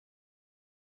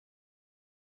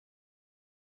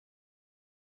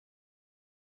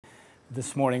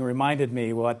this morning reminded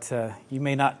me what you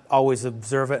may not always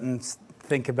observe it and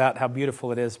think about how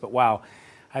beautiful it is, but wow,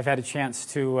 I've had a chance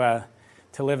to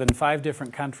live in 5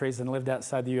 different countries and lived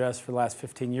outside the U.S. for the last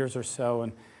 15 years or so,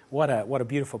 and what a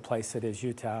beautiful place it is,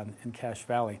 Utah and Cache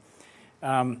Valley.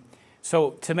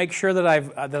 So to make sure that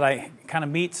I kind of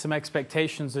meet some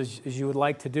expectations as you would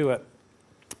like to do it.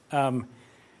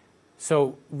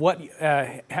 So what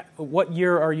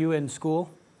year are you in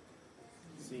school?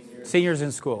 Seniors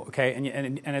in school, okay, and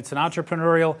it's an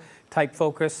entrepreneurial type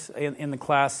focus in the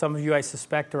class. Some of you, I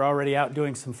suspect, are already out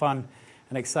doing some fun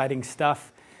and exciting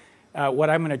stuff.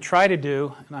 What I'm going to try to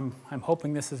do, and I'm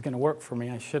hoping this is going to work for me.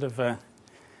 I should have.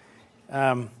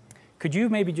 Could you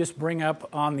maybe just bring up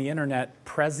on the internet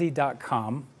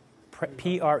prezi.com,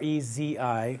 Prezi.com,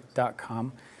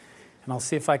 and I'll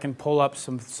see if I can pull up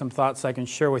some thoughts I can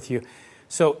share with you.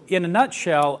 So, in a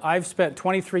nutshell, I've spent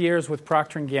 23 years with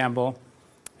Proctor Gamble.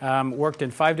 Worked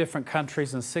in 5 different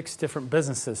countries and 6 different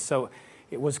businesses. So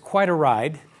it was quite a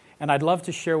ride, and I'd love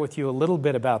to share with you a little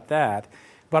bit about that.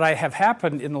 But I have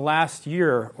happened in the last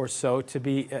year or so to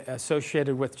be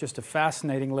associated with just a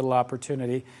fascinating little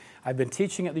opportunity. I've been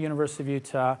teaching at the University of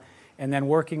Utah and then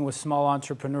working with small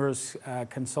entrepreneurs,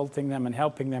 consulting them and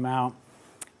helping them out.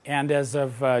 And as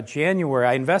of January,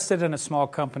 I invested in a small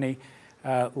company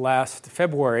last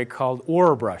February called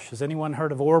Orabrush. Has anyone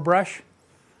heard of Orabrush?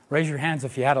 Raise your hands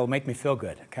if you had. It'll make me feel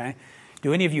good, okay?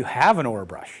 Do any of you have an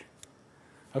Orabrush?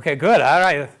 Okay, good. All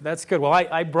right, that's good. Well,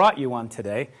 I brought you one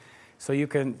today so you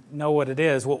can know what it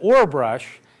is. Well, Orabrush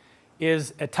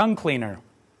is a tongue cleaner,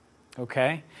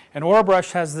 okay? And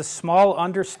Orabrush has this small,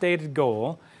 understated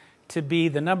goal to be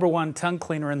the #1 tongue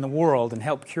cleaner in the world and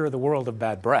help cure the world of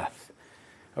bad breath,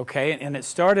 okay? And it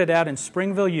started out in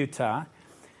Springville, Utah.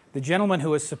 The gentleman who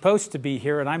was supposed to be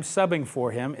here, and I'm subbing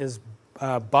for him, is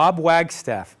Bob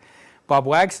Wagstaff. Bob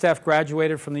Wagstaff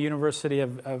graduated from the University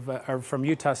from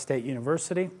Utah State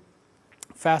University.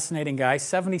 Fascinating guy,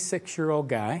 76-year-old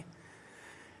guy.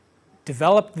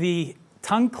 Developed the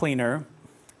tongue cleaner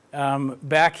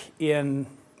back in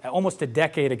almost a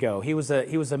decade ago. He was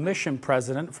a mission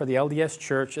president for the LDS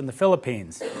Church in the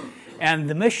Philippines, and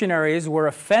the missionaries were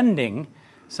offending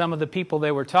some of the people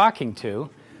they were talking to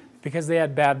because they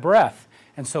had bad breath.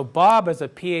 And so Bob, as a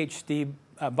PhD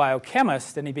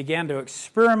biochemist, and he began to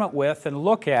experiment with and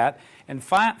look at and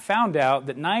found out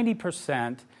that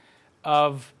 90%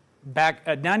 of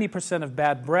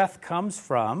bad breath comes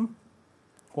from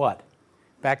what?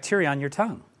 Bacteria on your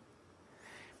tongue.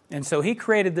 And so he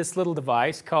created this little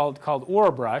device called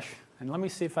Orabrush, and let me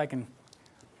see if I can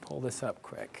pull this up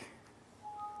quick.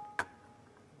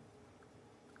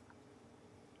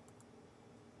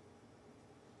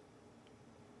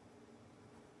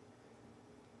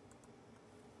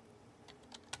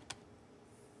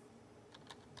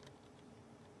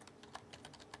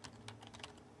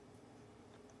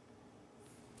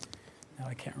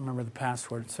 I can't remember the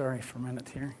password. Sorry for a minute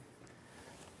here.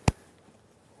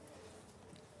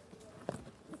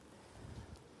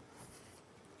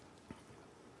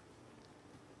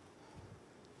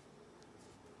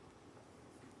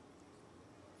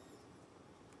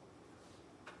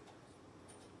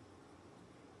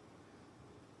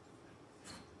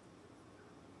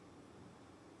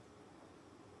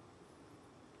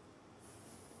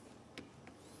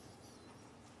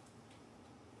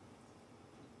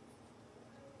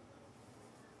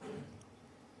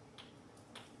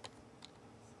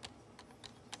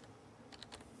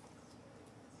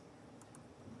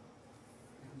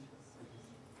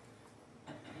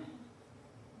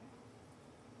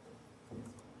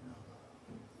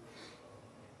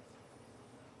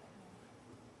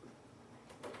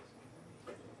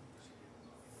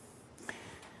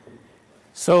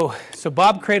 So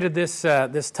Bob created this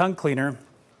tongue cleaner,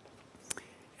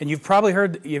 and you've probably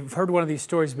heard one of these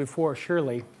stories before,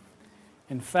 surely.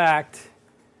 In fact,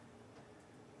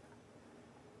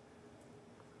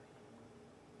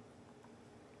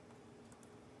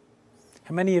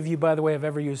 how many of you, by the way, have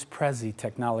ever used Prezi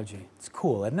technology? It's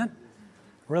cool, isn't it?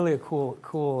 Really a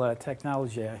cool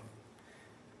technology.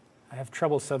 I have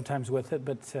trouble sometimes with it,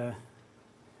 but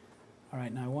all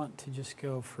right. Now I want to just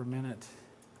go for a minute.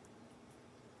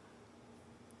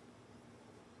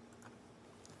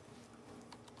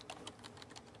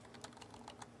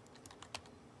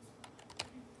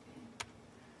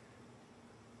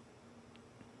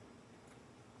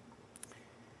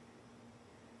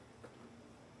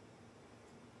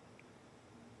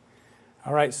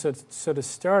 All right, so to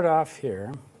start off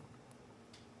here,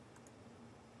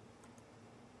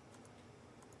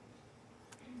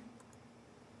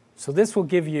 so this will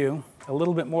give you a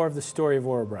little bit more of the story of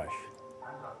Orabrush.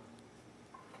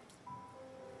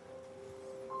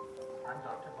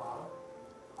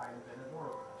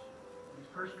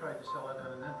 tried to sell it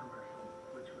in an infomercial,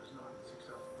 which was not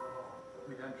successful at all.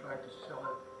 We then tried to sell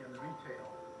it in retail,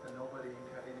 and nobody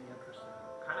had any interest in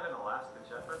it. Kind of in a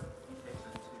last-ditch effort, he takes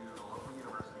it to the local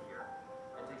university here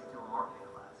and takes it to a marketing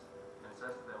class and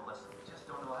says to them, listen, we just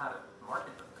don't know how to market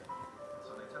the thing. And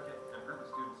so they took it, and a group of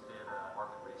students did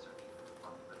market research on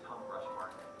the tongue brush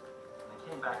market. And they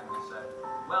came back and we said,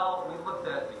 well, we looked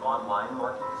at the online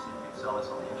market to see if we could sell this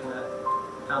on the internet.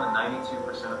 We found that 92%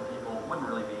 of people wouldn't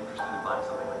really be interested in buying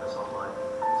something like this online.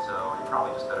 So you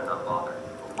probably just better not bother.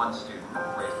 But one student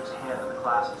raised his hand in the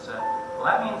class and said, well,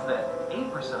 that means that 8%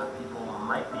 of people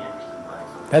might be interested in buying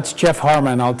something. That's Jeff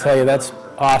Harmon, I'll tell you. That's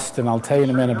Austin. I'll tell you in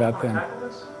a minute about them.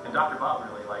 And Dr. Bob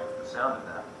really liked the sound of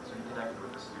that, so he connected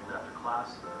with the student after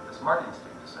class. This marketing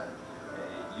student decided to do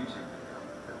a YouTube video.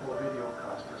 The whole video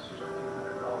cost us just a few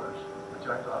 $100, which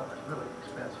I thought was really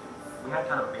expensive. We had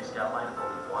kind of a basic outline of what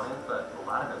we wanted, but a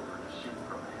lot of it we were just shooting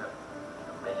from the hip,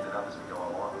 making it up as we go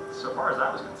along. So far as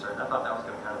I was concerned, I thought that was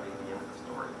going to kind of be the end of the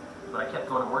story. But I kept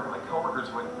going to work, and my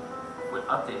coworkers would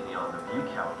update me on the view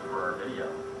count for our video.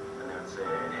 And they would say,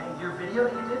 hey, your video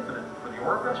that you did for the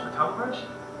Orabrush, the tongue brush,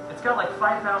 it's got like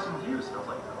 5,000 views. And I was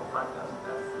like, oh, 5,000,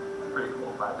 that's pretty cool,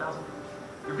 5,000.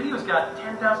 Your video's got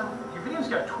 10,000, your video's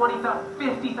got 20,000,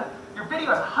 50,000, your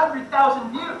video has 100,000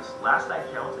 views. Last I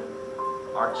counted,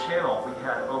 our channel, we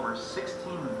had over 16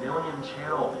 million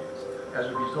channel views. As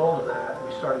a result of that,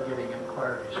 we started getting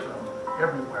inquiries from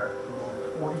everywhere, from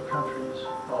over 40 countries,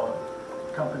 of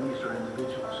companies or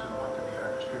individuals who want to be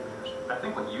our distributors. I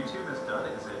think what YouTube has done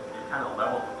is it kind of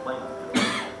leveled the playing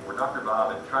field. Where Dr.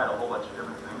 Bob had tried a whole bunch of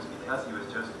different things because he was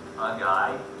just a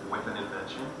guy with an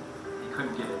invention. He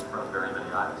couldn't get it in front of very many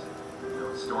eyes. You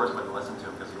know, stores wouldn't listen to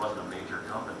him because he wasn't a major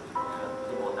company. And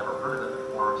people had never heard of it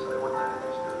before, so they weren't that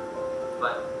interested.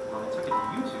 But when we took it to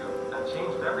YouTube, that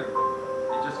changed everything.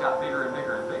 It just got bigger and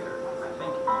bigger and bigger. I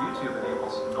think YouTube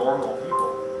enables normal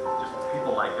people, just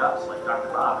people like us, like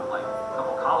Dr. Bob, and like a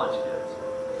couple college kids,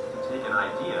 to take an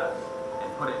idea and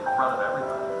put it in front of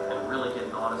everybody and really get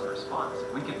an honest response.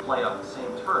 We could play on the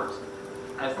same terms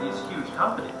as these huge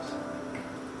companies.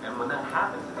 And when that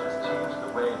happens, it just changed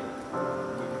the way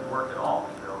we could work at all.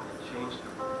 You know, it changed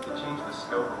the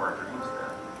scope of our dreams then.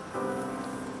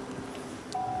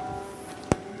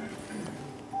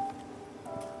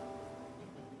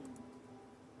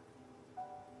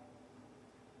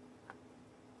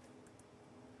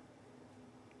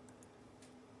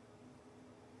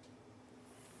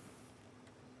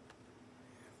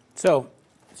 So,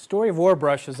 the story of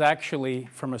Orabrush is actually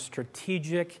from a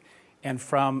strategic and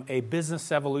from a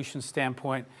business evolution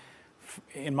standpoint.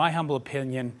 In my humble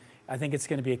opinion, I think it's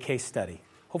going to be a case study.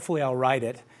 Hopefully I'll write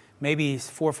it. Maybe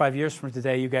 4 or 5 years from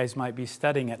today, you guys might be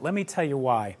studying it. Let me tell you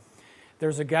why.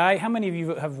 There's a guy, how many of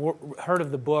you have heard of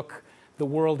the book, The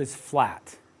World is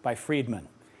Flat by Friedman?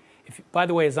 By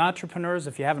the way, as entrepreneurs,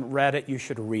 if you haven't read it, you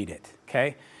should read it,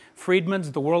 okay?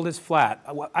 Friedman's The World is Flat.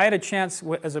 I had a chance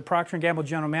as a Procter Gamble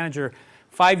general manager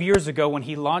 5 years ago when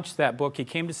he launched that book. He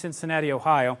came to Cincinnati,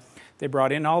 Ohio. They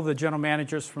brought in all the general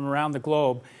managers from around the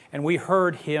globe, and we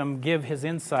heard him give his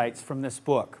insights from this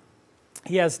book.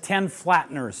 He has 10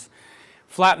 flatteners,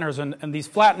 and these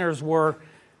flatteners were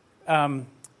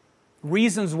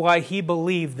reasons why he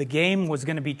believed the game was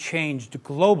going to be changed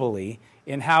globally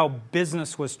in how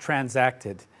business was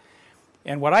transacted.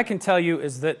 And what I can tell you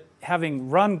is that having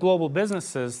run global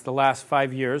businesses the last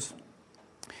 5 years,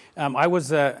 I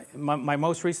was my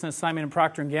most recent assignment in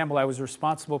Procter Gamble. I was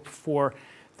responsible for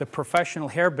the professional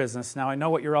hair business. Now I know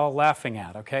what you're all laughing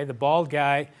at, okay? The bald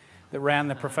guy that ran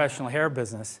the professional hair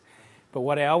business. But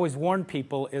what I always warn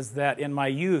people is that in my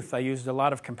youth I used a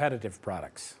lot of competitive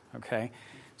products, okay?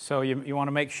 So you want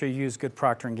to make sure you use good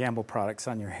Procter & Gamble products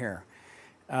on your hair.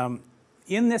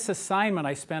 In this assignment,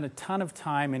 I spent a ton of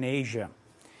time in Asia.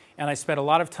 And I spent a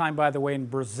lot of time, by the way, in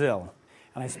Brazil.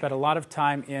 And I spent a lot of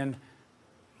time in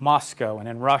Moscow and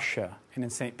in Russia and in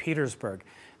St. Petersburg.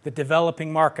 The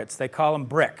developing markets, they call them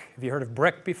BRIC. Have you heard of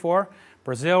BRIC before?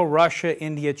 Brazil, Russia,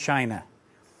 India, China.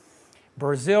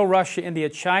 Brazil, Russia, India,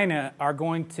 China are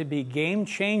going to be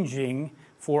game-changing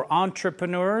for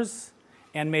entrepreneurs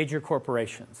and major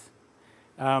corporations.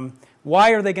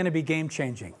 Why are they going to be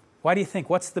game-changing? Why do you think?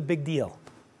 What's the big deal?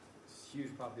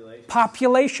 Huge population.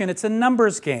 Population, it's a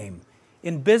numbers game.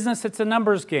 In business, it's a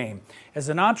numbers game. As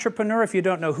an entrepreneur, if you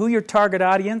don't know who your target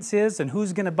audience is and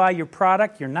who's going to buy your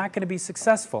product, you're not going to be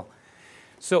successful.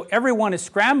 So everyone is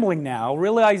scrambling now,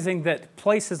 realizing that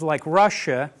places like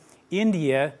Russia,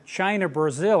 India, China,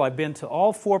 Brazil, I've been to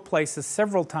all 4 places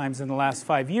several times in the last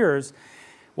 5 years.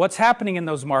 What's happening in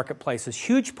those marketplaces?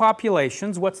 Huge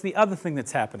populations. What's the other thing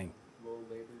that's happening? Low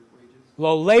labor wages.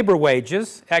 Low labor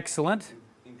wages, excellent.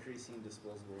 Increasing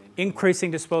disposable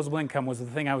Increasing disposable income was the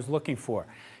thing I was looking for.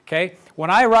 Okay? When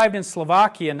I arrived in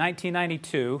Slovakia in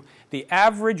 1992, the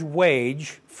average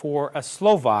wage for a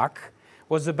Slovak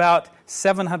was about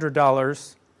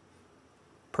 $700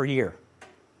 per year.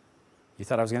 You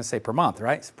thought I was going to say per month,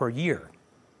 right? It's per year.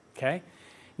 Okay?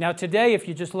 Now today, if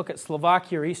you just look at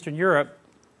Slovakia or Eastern Europe,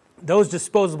 those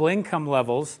disposable income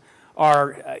levels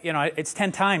are, it's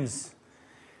 10 times.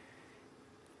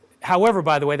 However,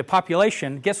 by the way, the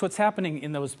population, guess what's happening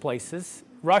in those places?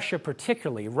 Russia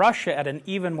particularly. Russia at an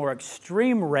even more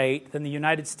extreme rate than the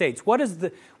United States. What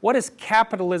is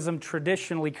capitalism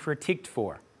traditionally critiqued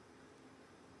for?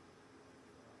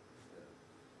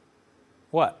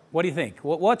 What? What do you think?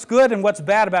 What's good and what's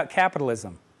bad about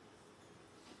capitalism?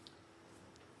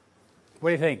 What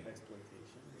do you think?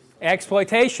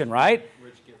 Exploitation, right?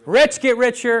 Rich get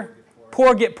richer,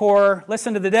 poor get poorer.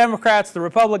 Listen to the Democrats, the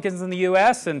Republicans in the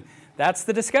U.S., and that's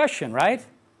the discussion, right?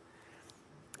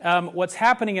 What's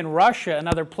happening in Russia and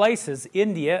other places,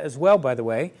 India as well, by the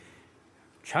way,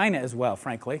 China as well,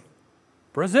 frankly,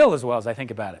 Brazil as well, as I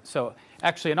think about it. So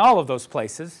actually in all of those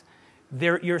places,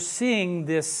 you're seeing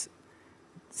this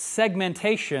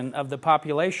segmentation of the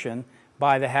population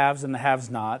by the haves and the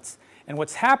have-nots. And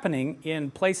what's happening in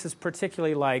places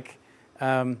particularly like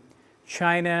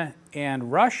China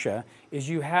and Russia is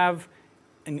you have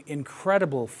an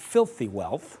incredible filthy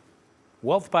wealth.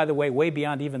 Wealth, by the way, way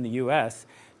beyond even the U.S.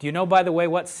 Do you know, by the way,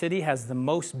 what city has the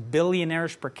most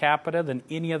billionaires per capita than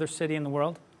any other city in the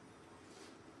world?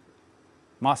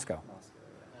 Moscow.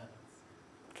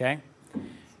 Okay?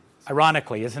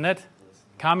 Ironically, isn't it?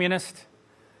 Communist.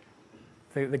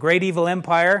 The great evil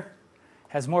empire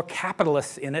has more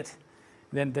capitalists in it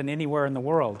than anywhere in the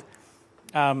world.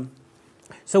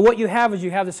 So what you have is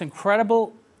you have this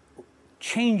incredible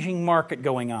changing market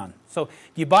going on. So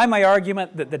you buy my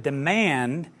argument that the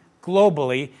demand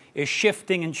globally is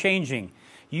shifting and changing.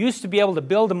 You used to be able to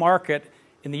build a market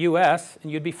in the U.S.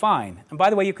 and you'd be fine. And by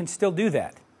the way, you can still do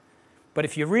that. But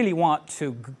if you really want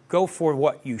to go for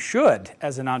what you should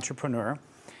as an entrepreneur,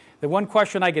 the one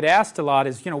question I get asked a lot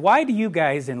is, why do you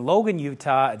guys in Logan,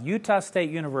 Utah, at Utah State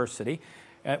University,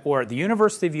 or at the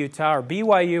University of Utah, or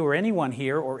BYU, or anyone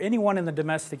here, or anyone in the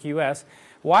domestic U.S.,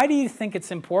 why do you think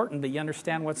it's important that you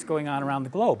understand what's going on around the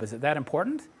globe? Is it that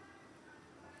important?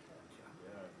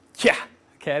 Yeah.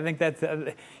 Okay, I think that's,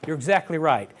 you're exactly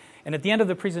right. And at the end of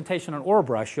the presentation on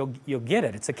Orabrush, you'll get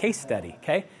it. It's a case study,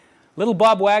 okay? Little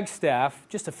Bob Wagstaff,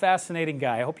 just a fascinating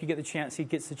guy. I hope he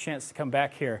gets the chance to come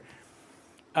back here.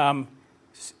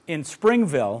 In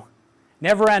Springville,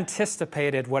 never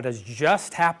anticipated what has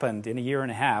just happened in a year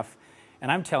and a half.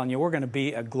 And I'm telling you, we're going to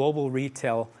be a global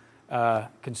retail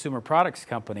consumer products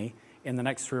company in the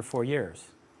next 3 or 4 years.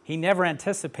 He never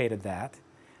anticipated that,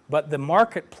 but the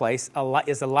marketplace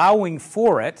is allowing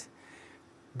for it.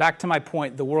 Back to my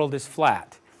point, the world is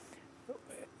flat.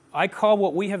 I call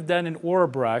what we have done in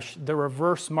Orabrush the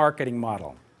reverse marketing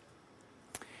model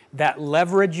that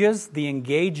leverages the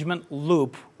engagement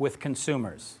loop with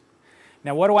consumers.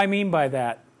 Now, what do I mean by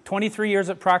that? 23 years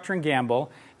at Procter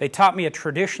Gamble, they taught me a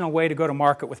traditional way to go to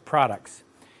market with products.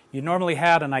 You normally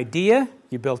had an idea,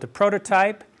 you built a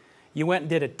prototype, you went and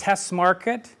did a test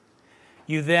market,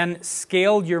 you then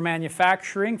scaled your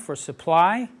manufacturing for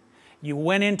supply, you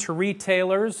went into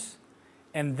retailers,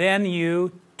 and then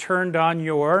you turned on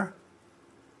your,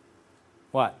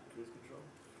 what? Cruise control?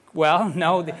 Well,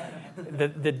 no,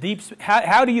 the deep,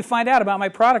 how do you find out about my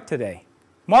product today?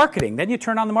 Marketing, then you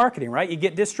turn on the marketing, right? You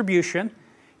get distribution,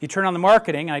 you turn on the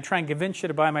marketing, and I try and convince you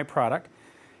to buy my product.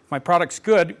 If my product's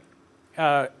good,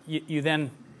 you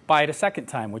then buy it a second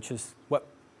time, which is what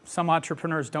some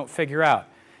entrepreneurs don't figure out.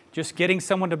 Just getting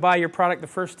someone to buy your product the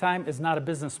first time is not a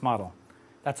business model.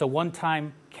 That's a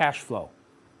one-time cash flow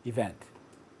event.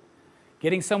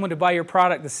 Getting someone to buy your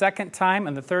product the second time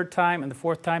and the third time and the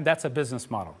fourth time, that's a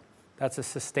business model. That's a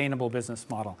sustainable business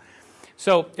model.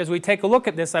 So as we take a look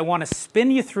at this, I want to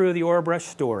spin you through the Orabrush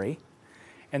story,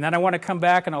 and then I want to come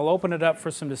back and I'll open it up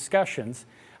for some discussions.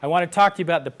 I want to talk to you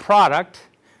about the product,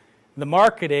 the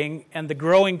marketing, and the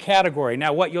growing category.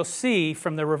 Now, what you'll see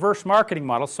from the reverse marketing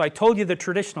model, so I told you the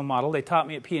traditional model they taught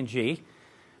me at P&G.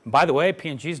 And by the way,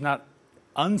 P&G is not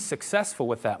unsuccessful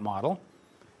with that model.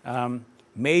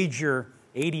 Major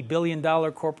 $80 billion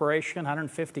corporation,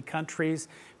 150 countries,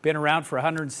 been around for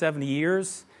 170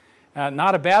 years.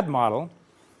 Not a bad model.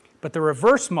 But the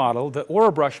reverse model, the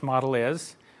Orabrush model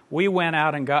is, we went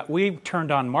out and we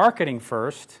turned on marketing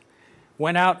first,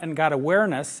 went out and got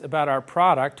awareness about our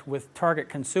product with target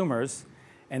consumers,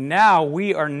 and now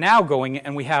we are now going,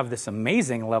 and we have this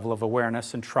amazing level of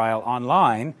awareness and trial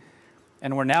online,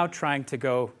 and we're now trying to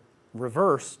go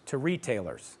reverse to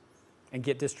retailers. and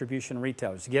get distribution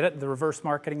retailers. Get it? The reverse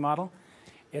marketing model?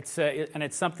 And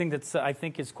it's something that's, I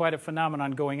think, is quite a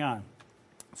phenomenon going on.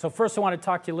 So first I want to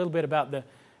talk to you a little bit about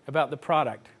the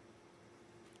product.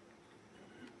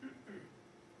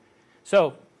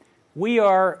 So we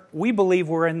believe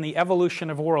we're in the evolution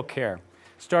of oral care.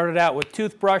 Started out with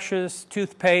toothbrushes,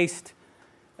 toothpaste,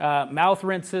 mouth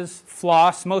rinses,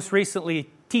 floss, most recently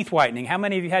teeth whitening. How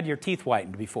many of you had your teeth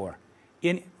whitened before?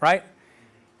 Right?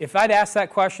 If I'd asked that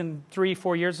question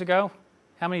 3-4 years ago,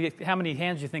 how many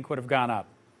hands do you think would have gone up?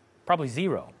 Probably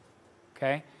 0.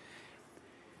 Okay?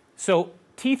 So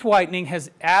teeth whitening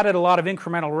has added a lot of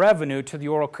incremental revenue to the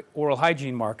oral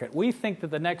hygiene market. We think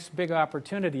that the next big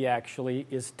opportunity actually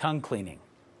is tongue cleaning.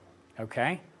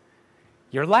 Okay?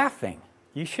 You're laughing.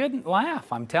 You shouldn't laugh.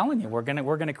 I'm telling you, we're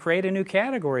going to create a new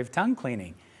category of tongue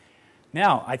cleaning.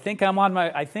 Now, I think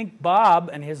Bob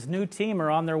and his new team are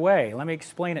on their way. Let me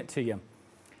explain it to you.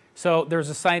 So there's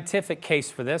a scientific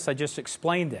case for this. I just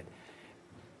explained it.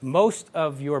 Most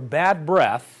of your bad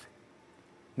breath,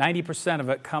 90% of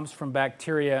it, comes from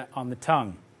bacteria on the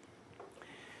tongue.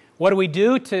 What do we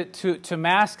do to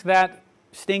mask that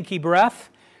stinky breath?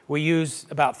 We use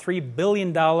about $3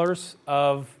 billion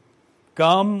of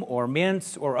gum or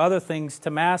mints or other things to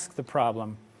mask the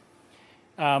problem,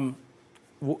 as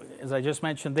I just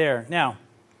mentioned there. Now,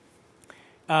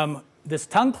 this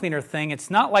tongue cleaner thing, it's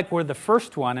not like we're the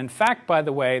first one. In fact, by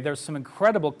the way, there's some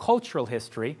incredible cultural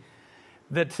history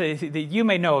that you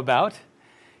may know about.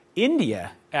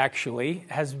 India, actually,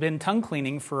 has been tongue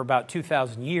cleaning for about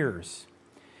 2,000 years.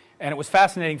 And it was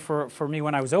fascinating for me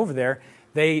when I was over there.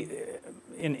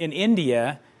 In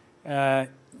India,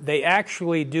 they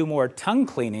actually do more tongue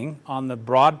cleaning on the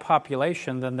broad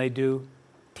population than they do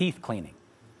teeth cleaning.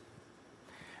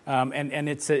 And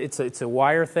it's a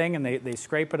wire thing, and they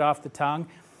scrape it off the tongue.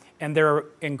 And there are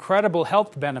incredible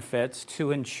health benefits to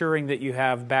ensuring that you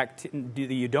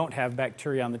don't have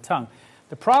bacteria on the tongue.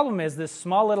 The problem is this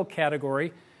small little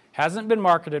category hasn't been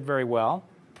marketed very well.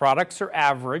 Products are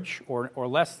average or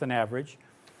less than average,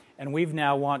 and we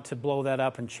now want to blow that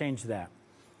up and change that.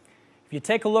 If you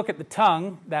take a look at the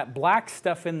tongue, that black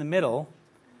stuff in the middle,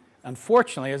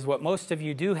 unfortunately, is what most of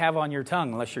you do have on your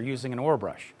tongue unless you're using an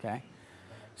Orabrush, okay?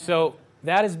 So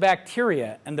that is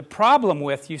bacteria. And the problem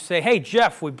with, you say, hey,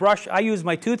 Jeff, I use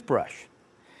my toothbrush.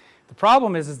 The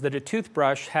problem is that a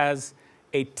toothbrush has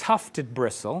a tufted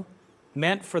bristle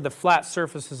meant for the flat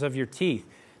surfaces of your teeth.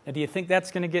 Now, do you think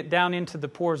that's going to get down into the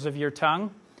pores of your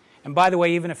tongue? And by the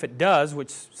way, even if it does, which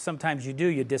sometimes you do,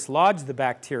 you dislodge the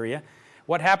bacteria.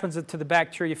 What happens to the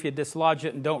bacteria if you dislodge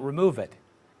it and don't remove it?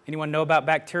 Anyone know about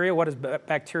bacteria? What does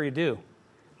bacteria do?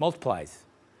 Multiplies.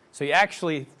 So you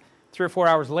actually, 3 or 4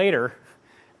 hours later,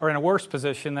 are in a worse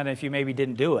position than if you maybe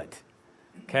didn't do it.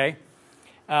 Okay?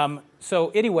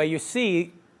 So anyway, you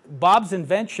see Bob's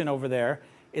invention over there.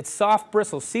 It's soft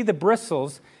bristles. See the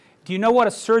bristles? Do you know what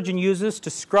a surgeon uses to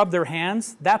scrub their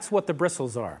hands? That's what the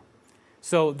bristles are.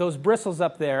 So those bristles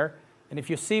up there, and if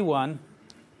you see one,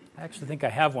 I actually think I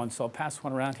have one, so I'll pass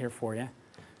one around here for you.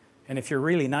 And if you're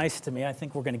really nice to me, I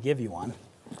think we're going to give you one.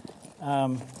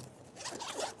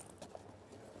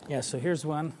 Yeah, so here's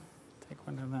one. Take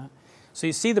one of that. So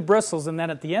you see the bristles, and then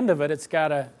at the end of it, it's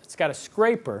got a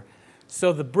scraper.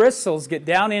 So the bristles get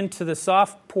down into the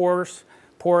soft, porous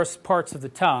parts of the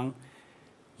tongue.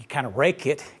 You kind of rake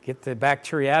it, get the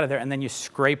bacteria out of there, and then you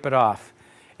scrape it off.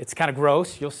 It's kind of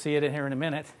gross. You'll see it in here in a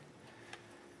minute.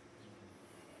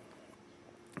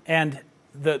 And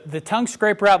the tongue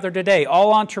scraper out there today,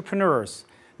 all entrepreneurs,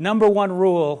 #1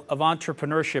 rule of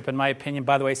entrepreneurship, in my opinion,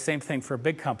 by the way, same thing for a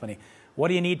big company. What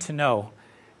do you need to know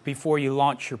before you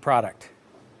launch your product?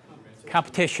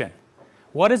 Competition.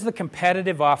 What is the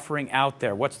competitive offering out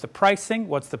there? What's the pricing?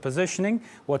 What's the positioning?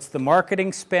 What's the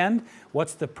marketing spend?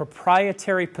 What's the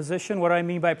proprietary position? What do I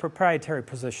mean by proprietary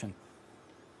position?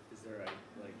 Is there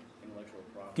intellectual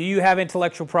property? Do you have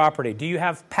intellectual property? Do you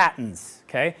have patents?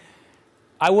 Okay.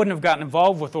 I wouldn't have gotten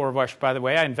involved with Orabrush, by the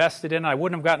way. I invested in it. I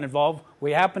wouldn't have gotten involved.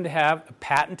 We happen to have a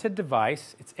patented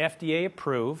device. It's FDA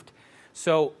approved.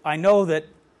 So I know that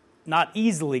not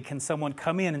easily can someone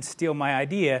come in and steal my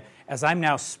idea, as I'm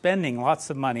now spending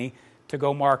lots of money to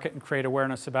go market and create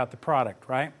awareness about the product,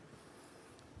 right?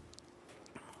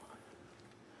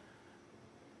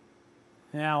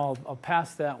 Now I'll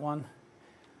pass that one.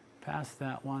 Pass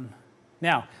that one.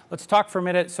 Now, let's talk for a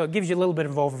minute. So it gives you a little bit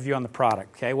of overview on the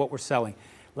product, okay, what we're selling.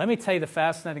 Let me tell you the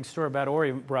fascinating story about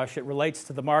Orabrush. It relates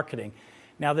to the marketing.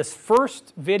 Now, this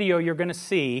first video you're going to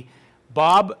see,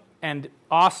 Bob and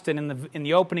Austin in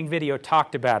the opening video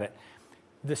talked about it.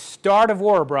 The start of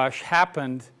Orabrush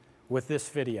happened with this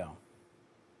video.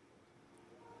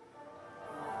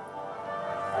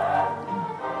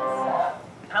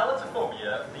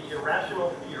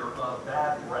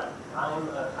 I'm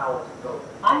a pharmaceuticals.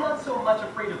 I'm not so much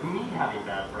afraid of me having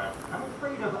bad breath. I'm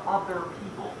afraid of other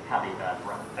people having bad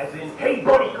breath. As in, hey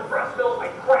buddy, your breath smells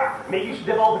like crap. Maybe you should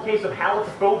develop a case of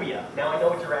halitophobia. Now I know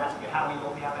what you're asking. How do we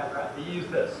know we have bad breath? You use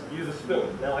this. You use a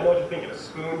spoon. Now I know what you're thinking. A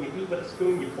spoon. You eat with a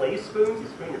spoon. You play spoons. You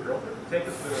spoon your girlfriend. You take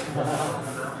a spoon.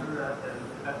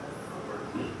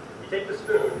 You take the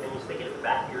spoon and you stick it at the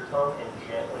back of your tongue and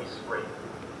gently scrape it.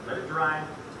 Let it dry.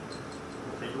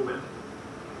 Take a whiff.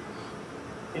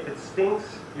 If it stinks,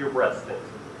 your breath stinks.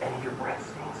 And if your breath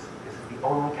stinks, this is the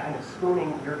only kind of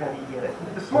spooning you're going to be getting.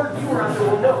 The smart viewer out there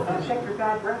will know. To check your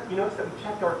bad breath, you notice that we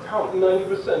checked our tongue.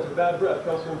 90% of bad breath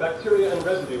comes from bacteria and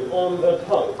residue on the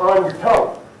tongue. On your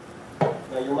tongue.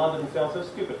 Now, your mom doesn't sound so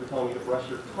stupid for telling you to brush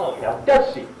your tongue. Now,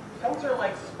 does she? Tongues are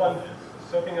like sponges,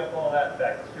 soaking up all that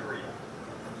bacteria.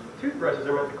 Toothbrushes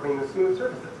are meant to clean the smooth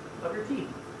surfaces of your teeth,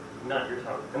 not your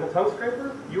tongue. And the tongue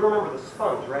scraper, you remember the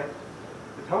sponge, right?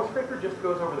 The tongue scraper just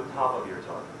goes over the top of your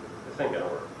tongue. This ain't gonna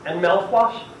work. And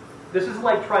mouthwash? This is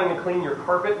like trying to clean your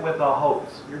carpet with a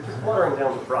hose. You're just watering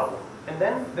down the problem. And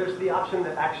then there's the option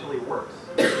that actually works.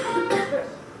 This,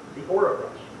 the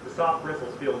Orabrush. The soft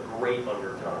bristles feel great on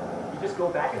your tongue. You just go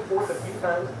back and forth a few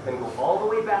times, then go all the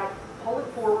way back, pull it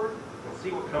forward, and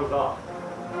see what comes off.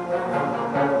 It's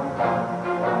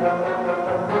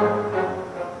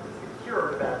the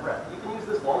cure to bad breath. You can use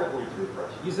this longer than your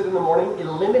toothbrush. Use it in the morning,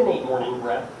 eliminate morning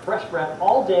breath, fresh breath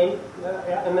all day,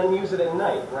 and then use it at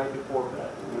night, right before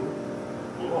bed.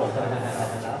 You know what I'm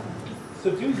talking about. So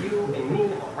do you and me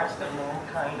and the rest of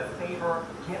mankind a favor.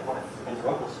 Get one. And your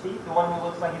Uncle Steve, the one who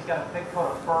looks like he's got a thick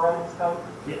coat of fur on his tongue,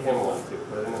 get him one too.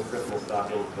 Put it in his Christmas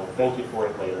stocking. He'll thank you for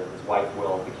it later. His wife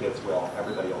will, the kids will,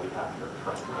 everybody will be happier.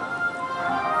 Trust me.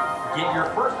 Get your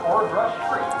first Orabrush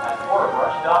free at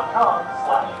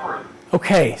orabrush.com/free.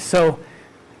 Okay, so,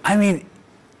 I mean,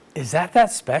 is that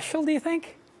special, do you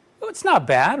think? Oh, it's not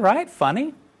bad, right?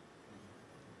 Funny.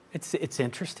 It's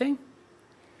interesting.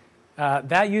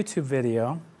 That YouTube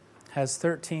video has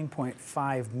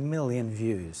 13.5 million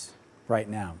views right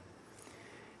now.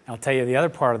 I'll tell you the other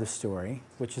part of the story,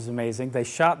 which is amazing. They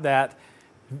shot that,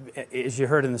 as you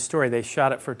heard in the story, they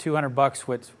shot it for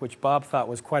 $200, which Bob thought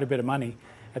was quite a bit of money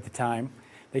at the time.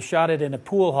 They shot it in a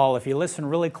pool hall. If you listen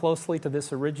really closely to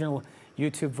this original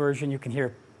YouTube version, you can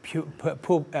hear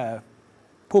pool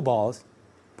balls.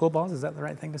 Pool balls, is that the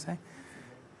right thing to say?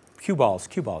 Cue balls,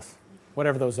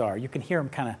 whatever those are. You can hear them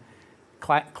kind of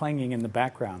clanging in the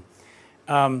background.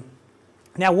 Now,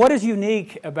 what is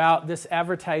unique about this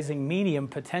advertising medium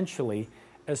potentially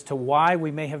as to why we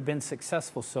may have been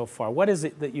successful so far? What is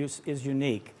it that is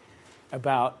unique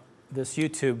about this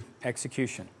YouTube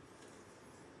execution?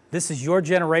 This is your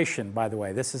generation, by the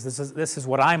way. This is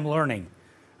what I'm learning.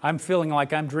 I'm feeling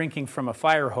like I'm drinking from a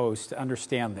fire hose to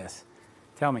understand this.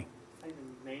 Tell me. I think the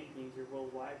main thing is you're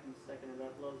worldwide, and the second is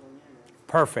uploads on the internet.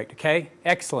 Perfect. Okay.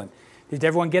 Excellent. Did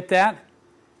everyone get that?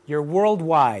 You're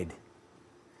worldwide.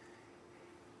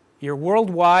 You're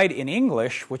worldwide in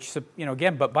English, which, you know,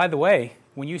 again, but by the way,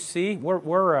 when you see,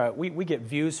 we get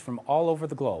views from all over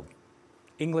the globe.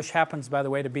 English happens, by the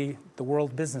way, to be the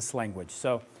world business language.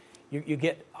 So you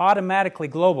get automatically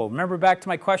global. Remember back to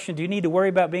my question, do you need to worry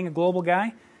about being a global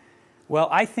guy? Well,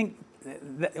 I think,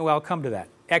 well, I'll come to that.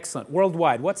 Excellent.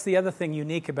 Worldwide. What's the other thing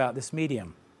unique about this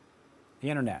medium? The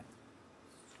internet.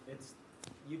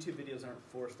 YouTube videos aren't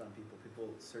forced on people. People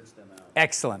search them out.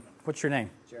 Excellent. What's your name?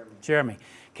 Jeremy. Jeremy.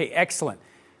 Okay, excellent.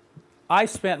 I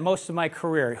spent most of my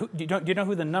career, do you know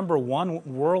who the #1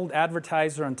 world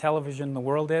advertiser on television in the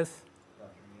world is?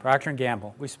 Proctor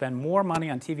Gamble. We spend more money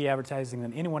on TV advertising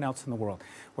than anyone else in the world.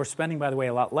 We're spending, by the way,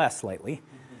 a lot less lately.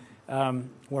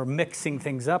 We're mixing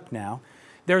things up now.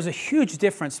 There's a huge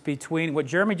difference between what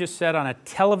Jeremy just said on a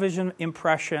television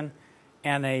impression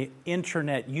and an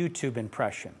internet YouTube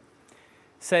impression.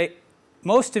 Say,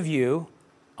 most of you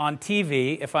on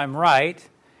TV, if I'm right,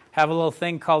 have a little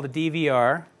thing called a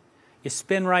DVR. You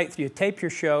spin right through, you tape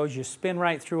your shows, you spin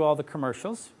right through all the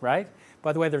commercials, right?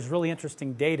 By the way, there's really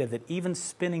interesting data that even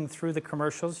spinning through the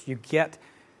commercials, you get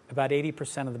about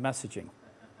 80% of the messaging.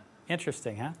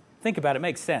 Interesting, huh? Think about it, it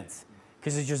makes sense.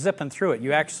 Because as you're zipping through it,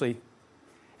 you actually,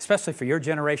 especially for your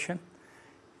generation,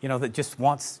 you know, that just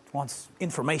wants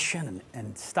information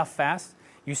and stuff fast,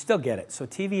 you still get it. So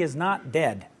TV is not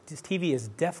dead. TV is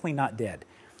definitely not dead.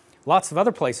 Lots of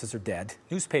other places are dead.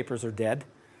 Newspapers are dead.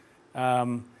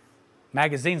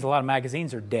 Magazines, a lot of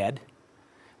magazines are dead.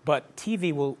 But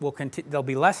TV will continue. There'll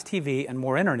be less TV and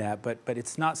more internet, but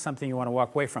it's not something you want to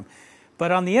walk away from.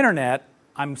 But on the internet,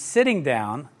 I'm sitting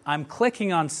down, I'm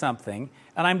clicking on something,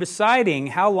 and I'm deciding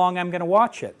how long I'm going to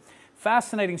watch it.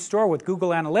 fascinating story with Google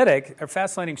Analytics,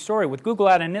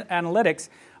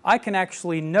 I can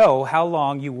actually know how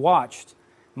long you watched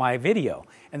my video.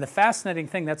 And the fascinating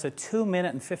thing, that's a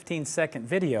 2-minute and 15-second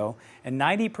video, and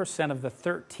 90% of the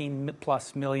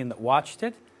 13+ million that watched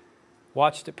it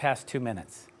past 2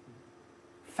 minutes.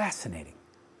 Fascinating,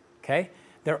 okay?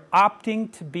 They're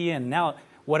opting to be in. Now,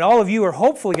 what all of you are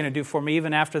hopefully going to do for me,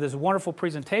 even after this wonderful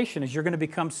presentation, is you're going to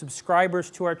become subscribers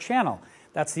to our channel.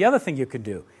 That's the other thing you could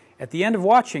do. At the end of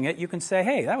watching it, you can say,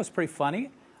 hey, that was pretty funny.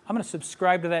 I'm going to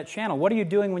subscribe to that channel. What are you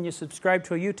doing when you subscribe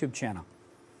to a YouTube channel?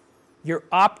 You're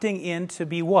opting in to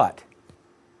be what?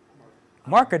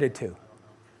 Marketed to.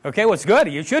 Okay, what's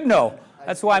good? You should know.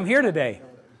 That's why I'm here today.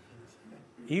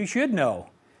 You should know.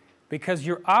 Because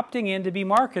you're opting in to be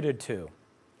marketed to.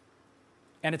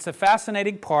 And it's a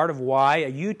fascinating part of why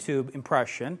a YouTube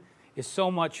impression is so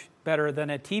much better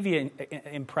than a TV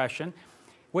impression.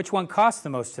 Which one costs the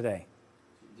most today?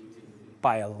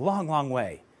 By a long, long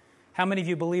way. How many of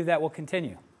you believe that will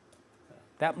continue?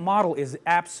 That model is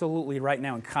absolutely right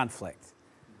now in conflict.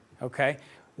 Okay?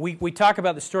 We talk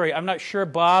about the story. I'm not sure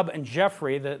Bob and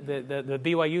Jeffrey, the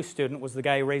BYU student, was the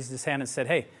guy who raised his hand and said,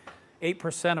 hey,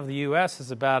 8% of the U.S. is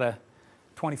about a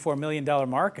 $24 million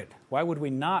market. Why would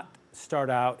we not start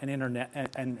out an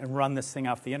internet and run this thing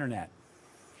off the internet?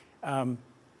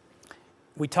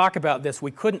 We talk about this. We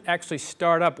couldn't actually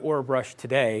start up Orabrush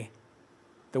today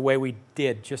the way we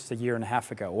did just a year and a half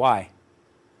ago. Why?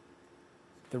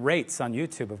 The rates on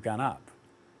YouTube have gone up.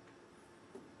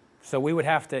 So we would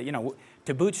have to,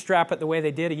 to bootstrap it the way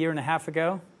they did a year and a half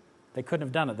ago, they couldn't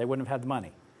have done it. They wouldn't have had the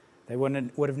money. They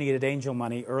would have needed angel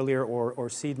money earlier or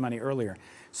seed money earlier.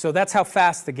 So that's how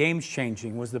fast the game's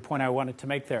changing, was the point I wanted to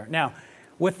make there. Now,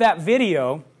 with that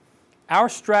video, our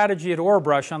strategy at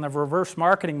Orabrush on the reverse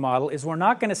marketing model is we're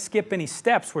not going to skip any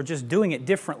steps. We're just doing it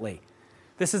differently.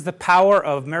 This is the power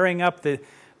of marrying up the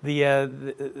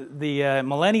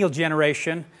millennial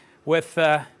generation with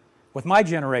my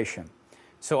generation.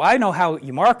 So I know how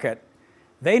you market.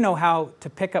 They know how to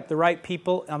pick up the right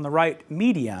people on the right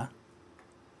media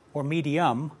or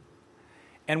medium,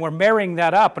 and we're marrying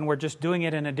that up, and we're just doing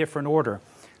it in a different order.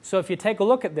 So if you take a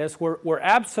look at this, we're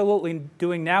absolutely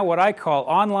doing now what I call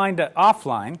online to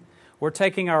offline. We're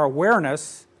taking our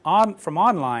awareness from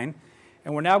online,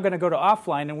 and we're now going to go to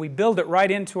offline, and we build it right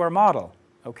into our model.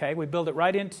 Okay, we build it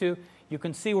right into, you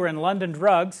can see we're in London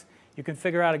Drugs. You can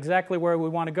figure out exactly where we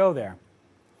want to go there.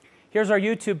 Here's our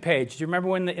YouTube page. Do you remember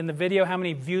when in the video how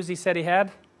many views he said he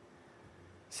had?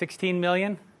 16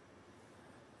 million?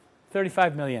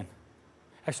 35 million.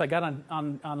 Actually, I got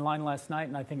online last night,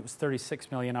 and I think it was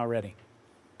 36 million already.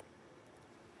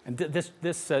 And this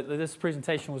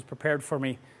presentation was prepared for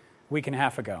me a week and a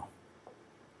half ago.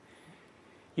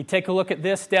 You take a look at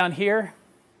this down here.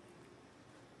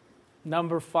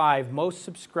 Number 5, most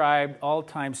subscribed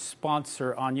all-time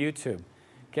sponsor on YouTube.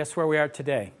 Guess where we are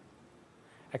today?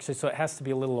 Actually, so it has to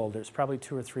be a little older. It's probably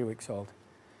 2 or 3 weeks old.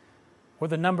 We're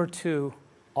the number 2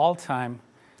 all-time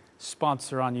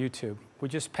sponsor on YouTube. We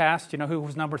just passed. Do you know who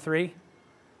was number 3?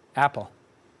 Apple.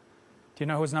 Do you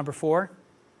know who was number 4?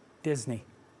 Disney.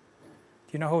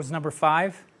 Do you know who was number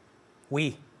 5?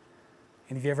 Wii.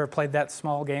 Any of you ever played that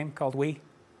small game called Wii?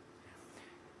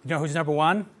 You know who's number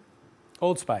 1?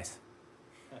 Old Spice.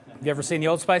 Have you ever seen the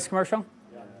Old Spice commercial?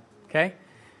 Okay.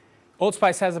 Old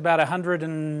Spice has about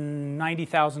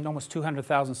 190,000, almost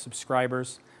 200,000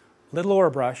 subscribers. Little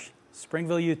Orabrush,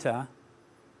 Springville, Utah,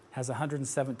 has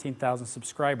 117,000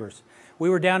 subscribers. We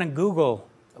were down in Google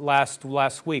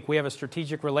last week. We have a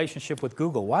strategic relationship with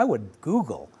Google. Why would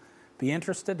Google be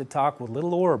interested to talk with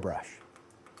little Orabrush?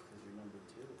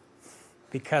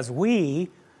 Because we,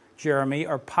 Jeremy,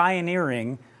 are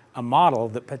pioneering a model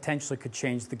that potentially could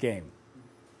change the game.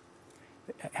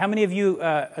 How many of you,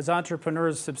 as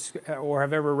entrepreneurs, or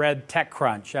have ever read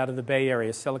TechCrunch out of the Bay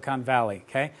Area, Silicon Valley?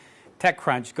 Okay,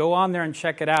 TechCrunch. Go on there and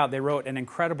check it out. They wrote an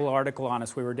incredible article on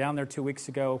us. We were down there 2 weeks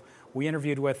ago. We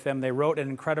interviewed with them. They wrote an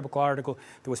incredible article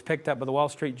that was picked up by the Wall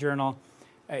Street Journal,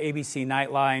 ABC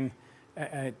Nightline.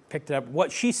 Picked it up.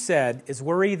 What she said is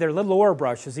we're either, little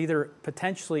Orabrush is either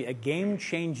potentially a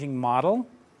game-changing model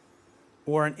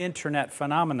or an internet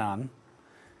phenomenon.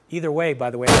 Either way, by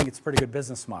the way, I think it's a pretty good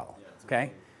business model.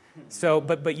 Okay, so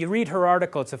but you read her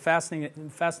article. It's a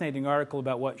fascinating article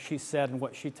about what she said and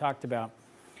what she talked about.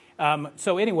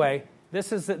 So anyway,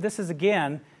 this is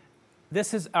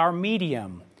our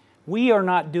medium. We are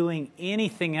not doing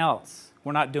anything else.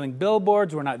 We're not doing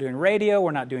billboards. We're not doing radio.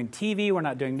 We're not doing TV. We're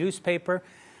not doing newspaper.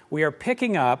 We are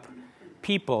picking up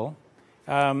people.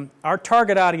 Our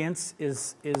target audience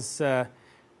is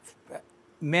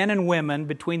men and women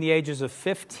between the ages of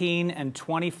 15 and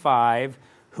 25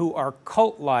 who are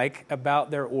cult-like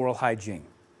about their oral hygiene.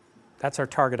 That's our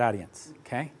target audience,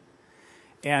 okay?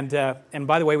 And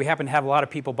by the way, we happen to have a lot of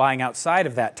people buying outside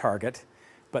of that target,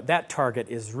 but that target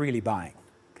is really buying,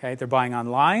 okay? They're buying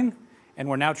online, and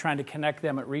we're now trying to connect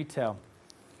them at retail.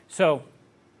 So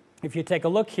if you take a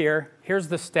look here, here's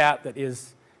the stat that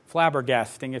is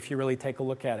flabbergasting if you really take a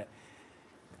look at it.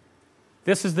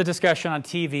 This is the discussion on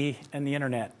TV and the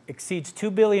internet. Exceeds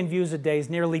 2 billion views a day, is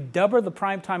nearly double the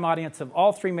primetime audience of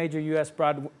all 3 major U.S.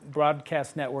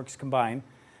 broadcast networks combined.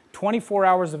 24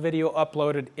 hours of video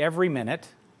uploaded every minute.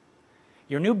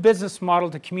 Your new business model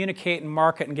to communicate and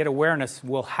market and get awareness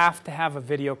will have to have a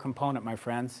video component, my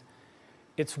friends.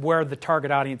 It's where the target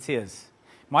audience is.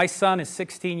 My son is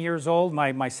 16 years old.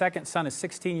 My second son is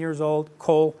 16 years old,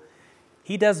 Cole.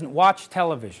 He doesn't watch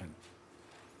television.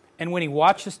 And when he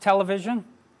watches television,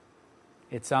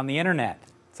 it's on the internet.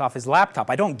 It's off his laptop.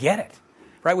 I don't get it.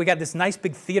 Right? We got this nice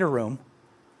big theater room.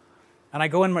 And I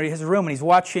go in his room and he's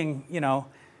watching, you know,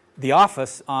 The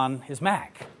Office on his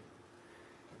Mac.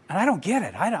 And I don't get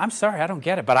it. I'm sorry, I don't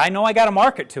get it. But I know I got to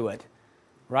market to it.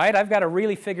 Right? I've got to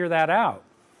really figure that out.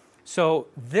 So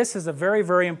this is a very,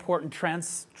 very important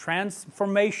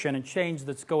transformation and change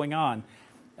that's going on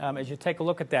as you take a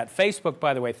look at that. Facebook,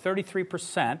 by the way,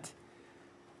 33%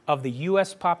 of the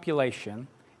U.S. population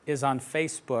is on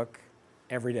Facebook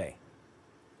every day.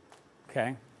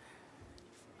 Okay?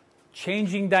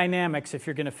 Changing dynamics if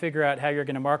you're going to figure out how you're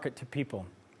going to market to people.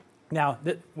 Now,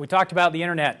 we talked about the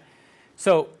internet.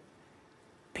 So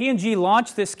P&G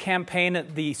launched this campaign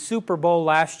at the Super Bowl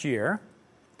last year.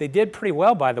 They did pretty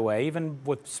well, by the way, even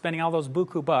with spending all those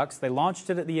buku bucks. They launched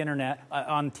it at the internet,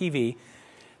 on TV.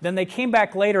 Then they came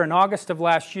back later in August of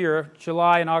last year,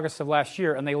 July and August of last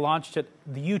year, and they launched it,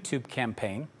 the YouTube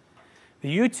campaign.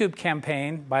 The YouTube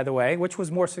campaign, by the way, which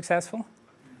was more successful?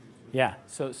 Yeah,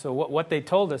 so what they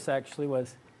told us actually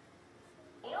was...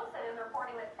 Nielsen is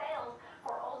reporting that sales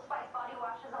for Old Spice body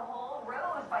wash as a whole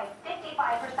rose by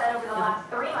 55% over the last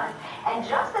 3 months. And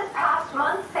just this past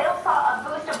month, sales saw a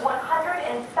boost of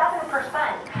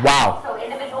 107%. Wow. So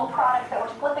individual products that were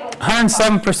flipping...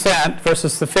 107%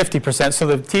 versus the 50%. So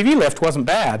the TV lift wasn't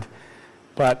bad,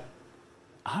 but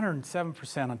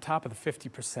 107% on top of the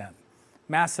 50%.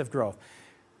 Massive growth.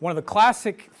 One of the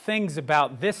classic things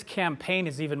about this campaign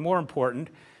is even more important.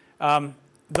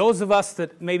 Those of us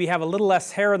that maybe have a little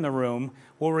less hair in the room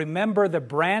will remember the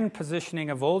brand positioning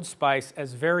of Old Spice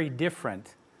as very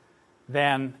different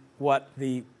than what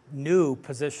the new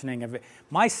positioning of it.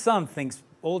 My son thinks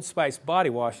Old Spice body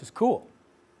wash is cool.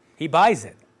 He buys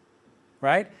it,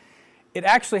 right? It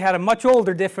actually had a much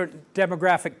older, different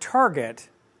demographic target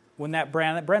when that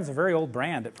brand's a very old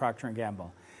brand at Procter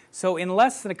Gamble. So in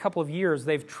less than a couple of years,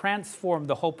 they've transformed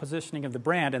the whole positioning of the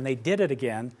brand, and they did it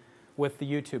again with the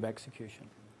YouTube execution.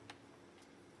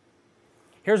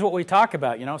 Here's what we talk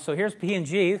about, you know. So here's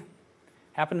P&G.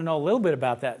 Happen to know a little bit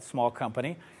about that small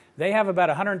company. They have about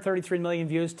 133 million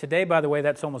views. Today, by the way,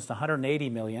 that's almost 180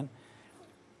 million.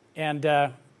 And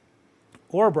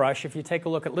Orabrush, if you take a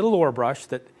look at little Orabrush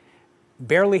that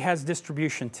barely has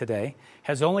distribution today,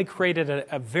 has only created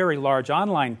a very large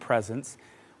online presence.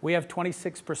 We have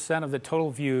 26% of the total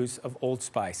views of Old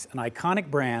Spice, an iconic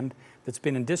brand that's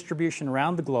been in distribution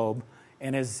around the globe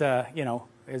and is, you know,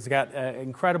 has got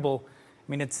incredible.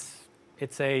 I mean, it's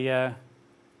a. I'm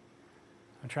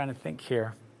trying to think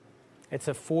here. It's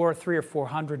a $300 or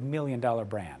 $400 million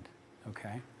brand.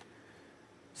 Okay,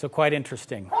 so quite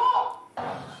interesting.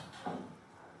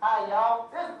 Hi, y'all.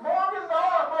 This is Morgan, the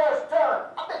Orabrush turn.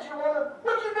 I bet you wonder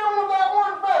what you doing with that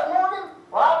orange bag, Morgan.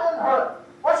 Well, I've been hunting.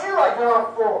 What you like to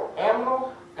hunt for?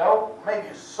 Animals? Goat? Maybe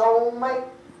a soulmate?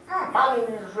 My New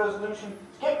Year's resolution is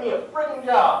get me a friggin'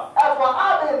 job. That's why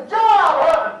I've been job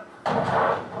hunting.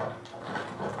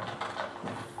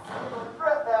 You'll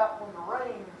regret that when the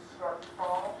rains start to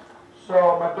fall.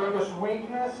 So my biggest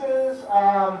weaknesses,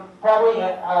 probably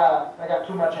I got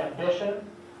too much ambition.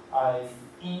 I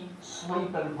eat,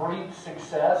 sleep, and breathe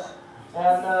success.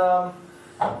 And I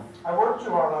work too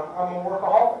hard. I'm a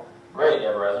workaholic. Great. You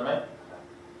have a resume?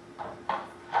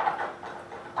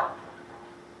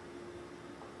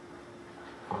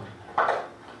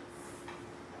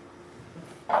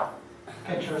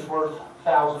 Picture's worth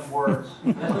 1,000 words.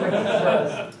 This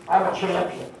says, I'm a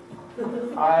champion.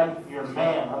 I'm your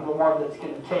man. I'm the one that's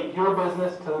going to take your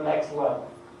business to the next level.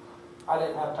 I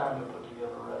didn't have time to put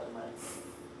together a resume.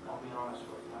 I'll be honest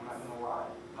with you. I'm not going to lie.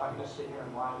 I'm not going to sit here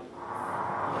and lie to you.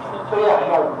 So yeah, I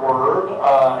know Word,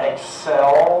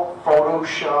 Excel,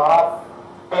 Photoshop,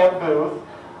 and Booth.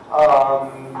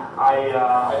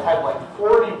 I've had like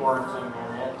 40 words in a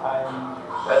minute.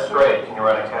 That's great. Can you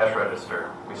run a cash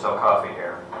register? We sell coffee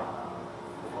here.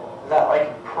 that like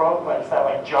is that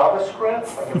like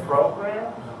JavaScript, like a program?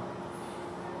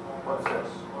 What's this?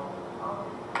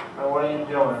 What are you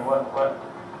doing? What?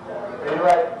 Are you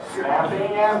like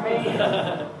snapping at me?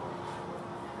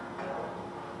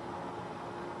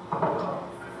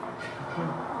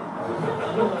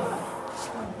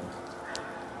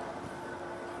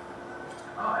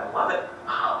 Oh, I love it.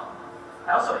 Oh, I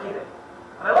also hate it,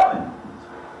 but I love it.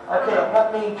 Okay, let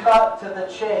me cut to the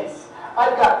chase.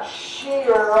 I've got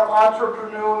sheer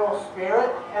entrepreneurial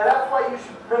spirit, and that's why you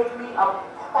should make me a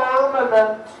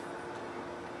permanent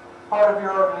part of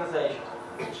your organization.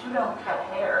 But you don't cut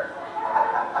hair.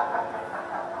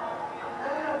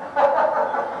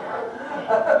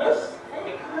 You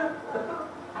stink.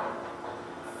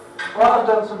 Well, I've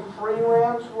done some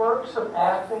freelance work, some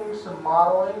acting, some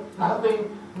modeling,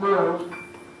 nothing new.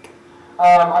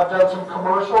 I've done some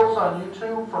commercials on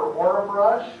YouTube for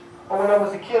Orabrush. Oh, when I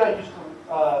was a kid, I used to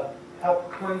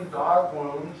help clean dog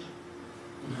wounds.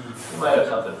 We might have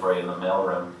something for you in the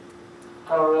mailroom.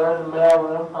 Oh, really? The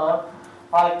mailroom, huh?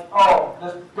 Like, oh,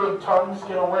 this big tongue's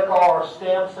gonna lick all our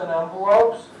stamps and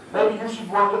envelopes. Maybe you should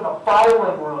work in the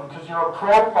filing room because you're a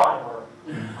profiler.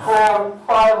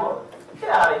 Profiler. Get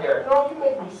out of here. No, you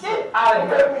make me sick. Get out of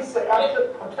here. You make me sick.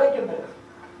 I'm taking this.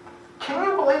 Can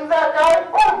you believe that guy?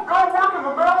 Oh, go work in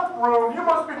the mail room. You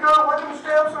must be good at licking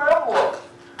stamps and envelopes.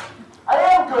 I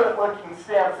am good at licking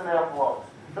stamps and envelopes.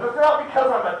 But it's not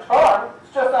because I'm a tongue.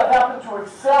 It's just I happen to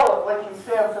excel at licking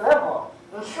stamps and envelopes.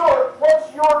 In short,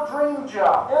 what's your dream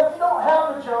job? And if you don't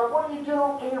have a job, what do you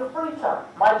do in your free time?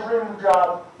 My dream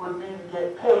job would be to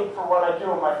get paid for what I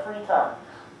do in my free time.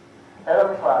 Head of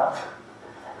the class.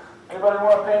 Anybody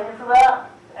want to pay me for that?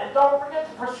 And don't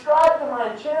forget to subscribe to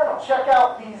my channel. Check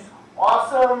out these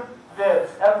awesome vids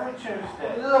every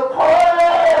Tuesday. The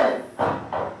party!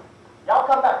 Y'all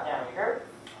come back down here.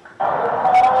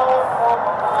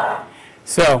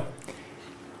 So,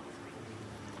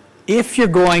 if you're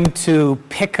going to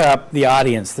pick up the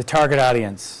audience, the target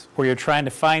audience, where you're trying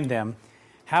to find them,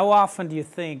 how often do you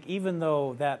think, even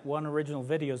though that one original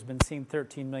video has been seen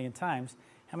 13 million times,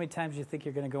 how many times do you think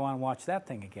you're going to go on and watch that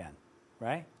thing again,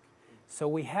 right? So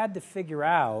we had to figure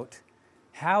out,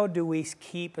 how do we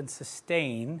keep and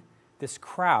sustain this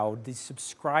crowd, these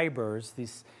subscribers,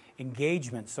 these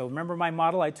engagements? So remember my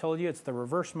model I told you? It's the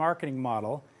reverse marketing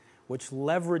model, which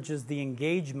leverages the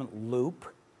engagement loop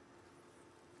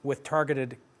with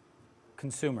targeted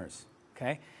consumers,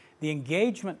 okay? The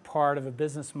engagement part of a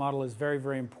business model is very,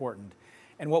 very important.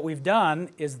 And what we've done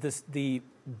is the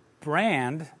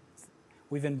brand,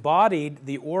 we've embodied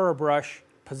the Orabrush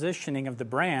positioning of the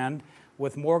brand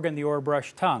with Morgan the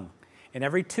Orabrush tongue. And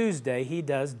every Tuesday, he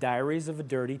does Diaries of a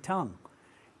Dirty Tongue.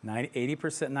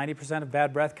 90% of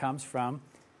bad breath comes from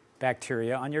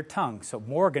bacteria on your tongue. So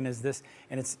Morgan is this,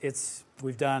 and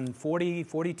we've done 42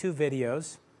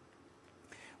 videos.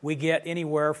 We get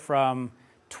anywhere from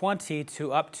 20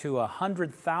 to up to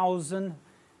 100,000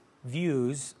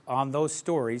 views on those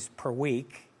stories per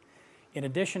week. In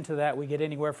addition to that, we get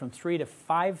anywhere from 3,000 to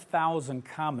 5,000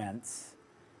 comments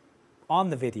on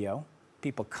the video.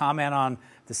 People comment on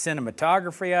the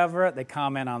cinematography of it. They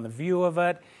comment on the view of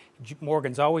it.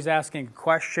 Morgan's always asking a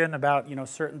question about,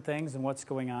 certain things and what's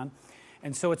going on.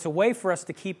 And so it's a way for us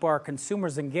to keep our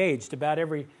consumers engaged. About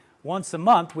every once a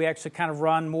month, we actually kind of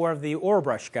run more of the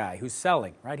Orabrush guy who's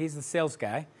selling, right? He's the sales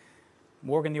guy.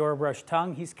 Morgan the Orabrush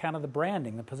tongue, he's kind of the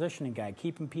branding, the positioning guy,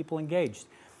 keeping people engaged.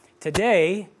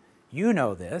 Today, you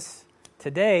know this,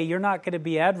 today you're not going to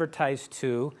be advertised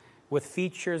to with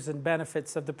features and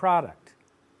benefits of the product.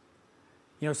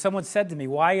 Someone said to me,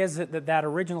 why is it that that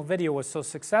original video was so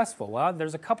successful? Well,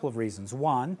 there's a couple of reasons.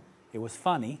 One, it was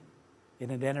funny. It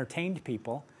entertained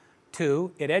people.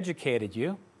 Two, it educated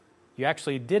you. You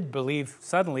actually did believe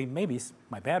suddenly maybe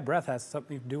my bad breath has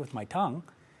something to do with my tongue.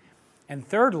 And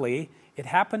thirdly, it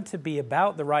happened to be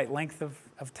about the right length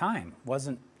of time.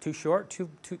 Wasn't too short, too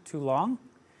long.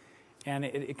 And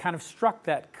it kind of struck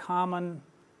that common,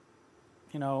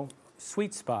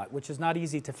 sweet spot, which is not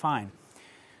easy to find.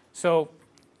 So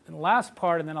the last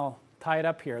part, and then I'll tie it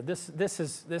up here. This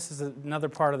is another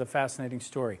part of the fascinating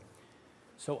story.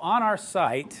 So on our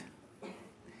site,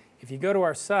 if you go to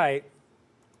our site,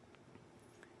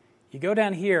 you go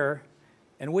down here,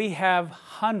 and we have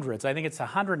hundreds, I think it's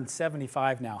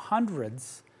 175 now,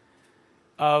 hundreds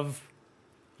of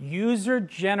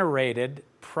user-generated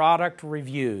product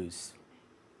reviews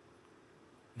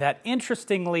that,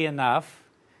 interestingly enough,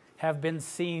 have been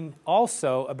seen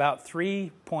also about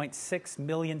 3.6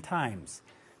 million times.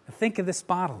 Now think of this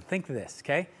model. Think of this,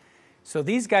 okay? So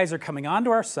these guys are coming onto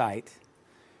our site,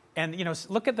 And you know,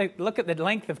 look at the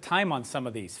length of time on some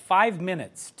of these. 5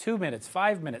 minutes, 2 minutes,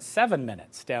 5 minutes, 7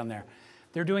 minutes down there.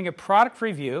 They're doing a product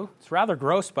review. It's rather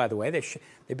gross, by the way.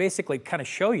 They basically kind of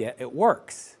show you it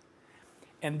works.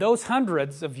 And those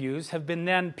hundreds of views have been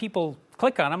then people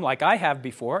click on them like I have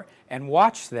before and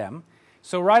watch them.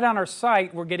 So right on our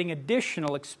site, we're getting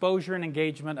additional exposure and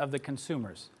engagement of the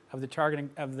consumers, of the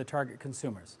target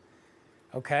consumers.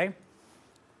 Okay?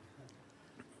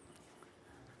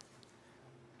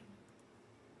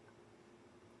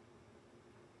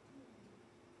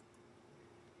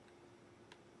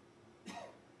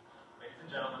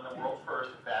 Gentlemen, the world's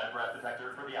first bad breath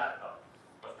detector for the iPhone.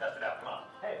 Let's test it out. Come on.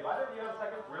 Hey, do either of you have a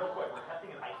second? Real quick, we're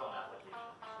testing an iPhone application.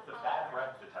 It's a bad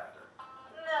breath detector.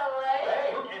 No way.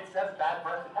 Hey, it says bad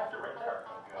breath detector right there.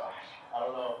 Oh gosh, I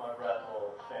don't know if my breath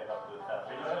will stand up to the test.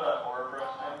 Can you do that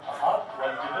Orabrush thing? Let's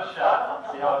give it a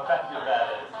shot. See how effective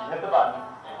that is. You hit the button,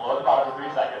 you blow the bottle for 3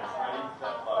 seconds. Ready,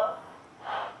 set, blow.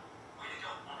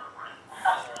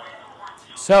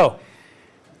 So,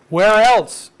 where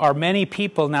else are many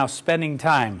people now spending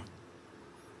time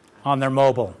on their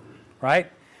mobile, right?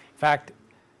 In fact,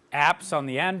 apps on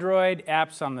the Android,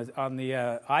 apps on the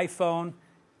iPhone,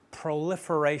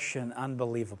 proliferation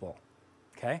unbelievable.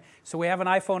 Okay, so we have an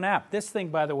iPhone app. This thing,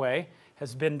 by the way,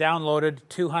 has been downloaded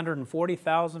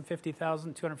 240,000,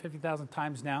 50,000, 250,000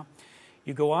 times now.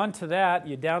 You go on to that,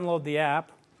 you download the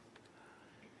app.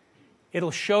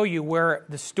 It'll show you where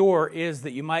the store is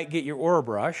that you might get your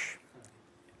Orabrush.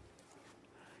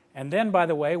 And then, by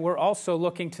the way, we're also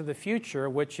looking to the future,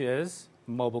 which is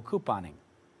mobile couponing.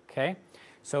 Okay?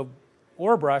 So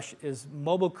Orabrush is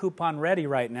mobile coupon ready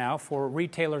right now for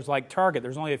retailers like Target.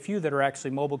 There's only a few that are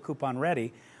actually mobile coupon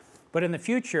ready. But in the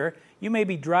future, you may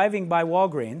be driving by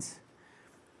Walgreens.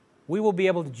 We will be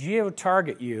able to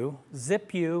geo-target you,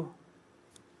 zip you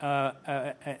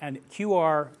and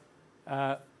QR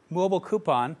mobile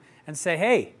coupon and say,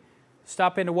 hey,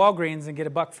 stop into Walgreens and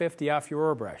get $1.50 off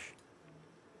your Orabrush.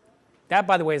 That,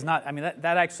 by the way, is not, I mean,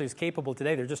 that actually is capable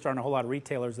today. There just aren't a whole lot of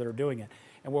retailers that are doing it.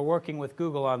 And we're working with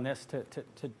Google on this to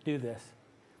do this.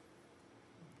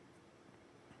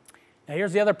 Now,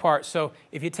 here's the other part. So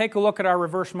if you take a look at our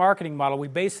reverse marketing model, we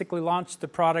basically launched the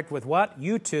product with what?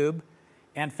 YouTube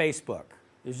and Facebook.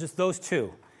 There's just those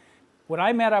two. When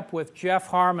I met up with Jeff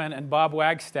Harmon and Bob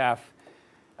Wagstaff,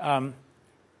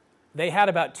 they had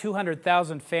about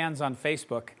 200,000 fans on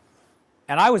Facebook.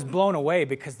 And I was blown away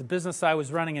because the business I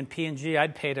was running in P&G,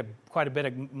 I'd paid quite a bit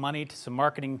of money to some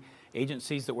marketing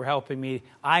agencies that were helping me.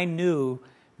 I knew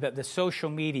that the social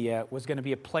media was going to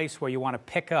be a place where you want to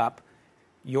pick up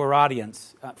your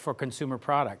audience for consumer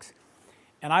products.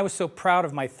 And I was so proud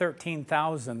of my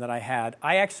 13,000 that I had.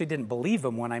 I actually didn't believe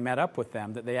them when I met up with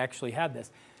them that they actually had this.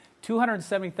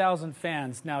 270,000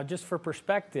 fans. Now, just for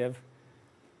perspective,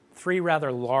 3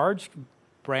 rather large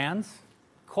brands,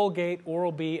 Colgate,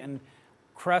 Oral-B, and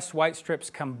Crest White Strips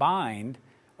combined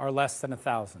are less than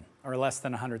 1,000 or less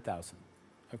than 100,000.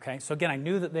 Okay, so again, I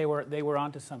knew that they were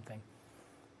onto something.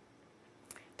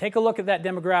 Take a look at that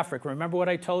demographic. Remember what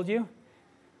I told you?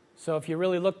 So if you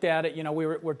really looked at it, you know,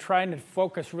 we're trying to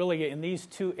focus really in these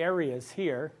 2 areas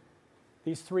here,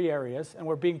 these 3 areas, and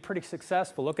we're being pretty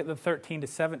successful. Look at the 13 to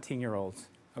 17-year-olds.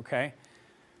 Okay.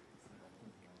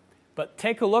 But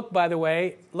take a look, by the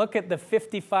way, look at the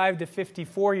 55 to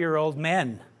 54-year-old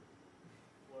men.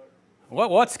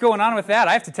 What's going on with that?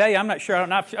 I have to tell you, I'm not sure. I'm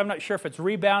not sure if it's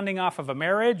rebounding off of a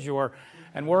marriage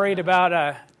and worried about.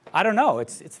 I don't know.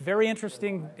 It's a very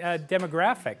interesting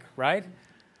demographic, right?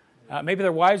 Maybe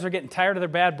their wives are getting tired of their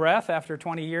bad breath after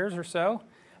 20 years or so.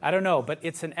 I don't know, but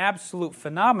it's an absolute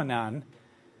phenomenon,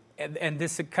 and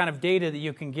this is kind of data that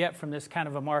you can get from this kind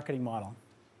of a marketing model.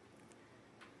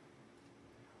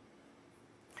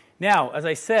 Now, as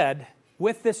I said,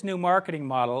 with this new marketing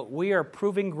model, we are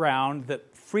proving ground that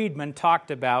Friedman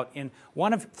talked about in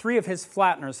 3 of his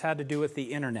flatteners had to do with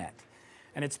the internet.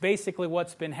 And it's basically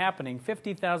what's been happening.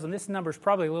 50,000, this number is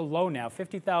probably a little low now,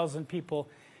 50,000 people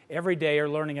every day are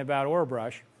learning about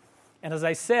Orabrush. And as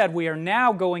I said, we are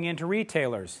now going into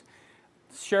retailers.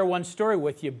 Share one story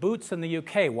with you, Boots in the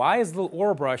UK. Why is little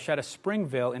Orabrush out of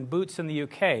Springville in Boots in the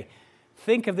UK?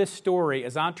 Think of this story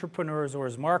as entrepreneurs or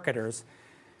as marketers.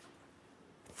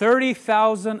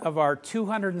 30,000 of our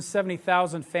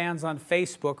 270,000 fans on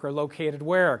Facebook are located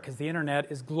where? Because the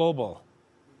internet is global.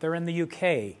 They're in the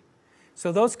UK.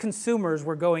 So those consumers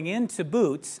were going into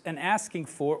Boots and asking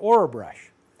for Orabrush.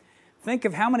 Think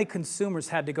of how many consumers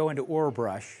had to go into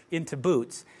Orabrush, into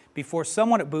Boots, before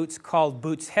someone at Boots called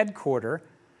Boots headquarter,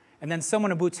 and then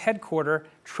someone at Boots headquarter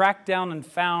tracked down and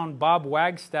found Bob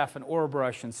Wagstaff and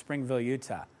Orabrush in Springville,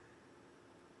 Utah.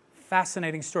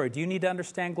 fascinating story. Do you need to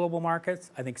understand global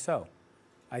markets? I think so.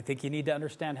 I think you need to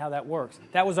understand how that works.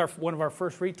 That was one of our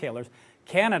first retailers.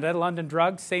 Canada, London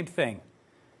Drugs, same thing.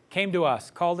 Came to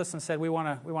us, called us and said, we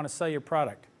want to sell your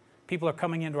product. People are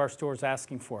coming into our stores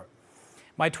asking for it.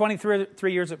 My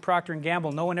 23 years at Procter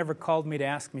Gamble, no one ever called me to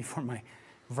ask me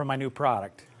for my new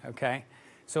product, okay?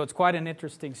 So it's quite an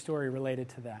interesting story related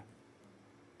to that.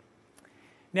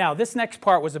 Now, this next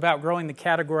part was about growing the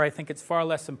category. I think it's far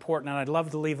less important, and I'd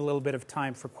love to leave a little bit of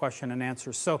time for question and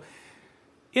answers. So,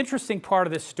 interesting part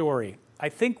of this story. I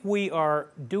think we are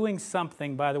doing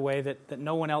something, by the way, that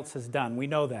no one else has done. We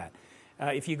know that.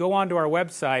 If you go onto our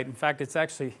website, in fact, it's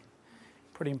actually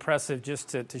pretty impressive just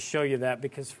to show you that,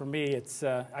 because for me, it's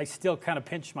I still kind of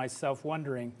pinch myself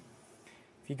wondering.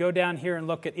 If you go down here and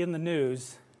look at In the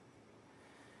News,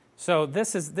 so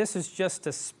this is just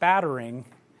a spattering.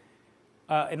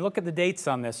 And look at the dates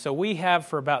on this. So we have,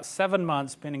 for about 7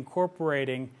 months, been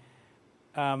incorporating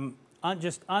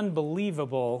just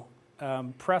unbelievable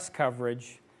press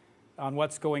coverage on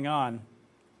what's going on.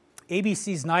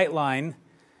 ABC's Nightline,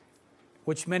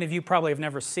 which many of you probably have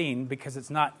never seen because it's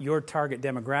not your target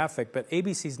demographic, but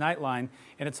ABC's Nightline,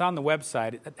 and it's on the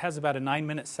website, it has about a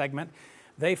 9-minute segment.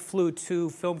 They flew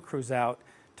 2 film crews out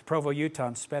to Provo, Utah,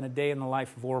 and spent a day in the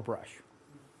life of Orabrush.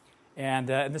 And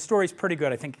the story's pretty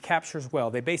good. I think it captures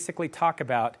well. They basically talk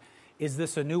about, is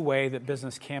this a new way that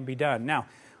business can be done? Now,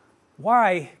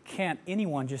 why can't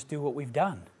anyone just do what we've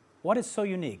done? What is so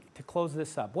unique, to close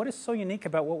this up? What is so unique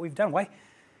about what we've done?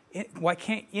 Why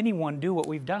can't anyone do what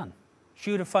we've done?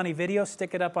 Shoot a funny video,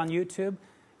 stick it up on YouTube,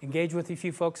 engage with a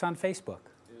few folks on Facebook.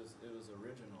 It was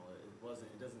original.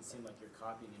 It doesn't seem like you're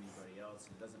copying anybody else.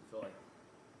 It doesn't feel like,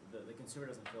 the consumer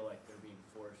doesn't feel like they're being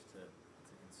forced to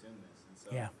consume this. And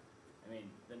so, yeah. I mean,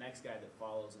 the next guy that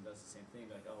follows and does the same thing,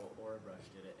 like, oh,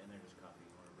 Orabrush did it, and they're just copying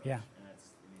Orabrush. Yeah. And it's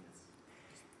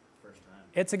just first time.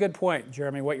 It's a good point,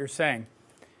 Jeremy, what you're saying.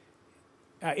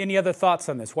 Any other thoughts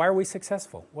on this? Why are we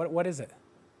successful? What is it?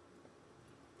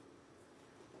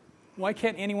 Why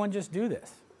can't anyone just do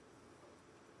this?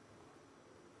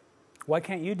 Why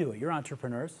can't you do it? You're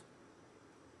entrepreneurs.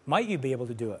 Might you be able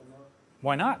to do it?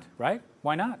 Why not, right?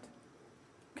 Why not?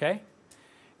 Okay?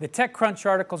 The TechCrunch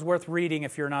article is worth reading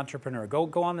if you're an entrepreneur.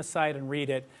 Go on the site and read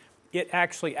it. It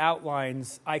actually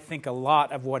outlines, I think, a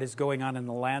lot of what is going on in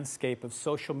the landscape of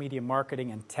social media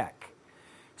marketing and tech.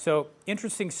 So,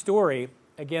 interesting story,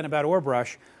 again, about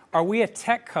Orabrush. Are we a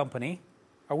tech company?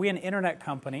 Are we an internet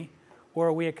company? Or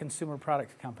are we a consumer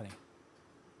product company?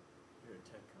 You're a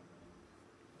tech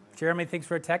company. Jeremy thinks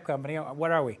we're a tech company. What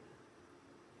are we?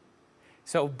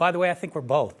 So, by the way, I think we're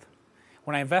both.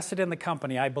 When I invested in the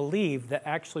company, I believe that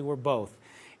actually we're both.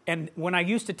 And when I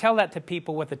used to tell that to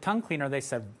people with a tongue cleaner, they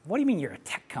said, what do you mean you're a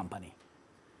tech company?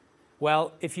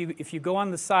 Well, if you go on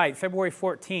the site, February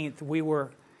 14th,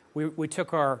 we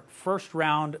took our first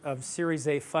round of Series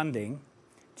A funding,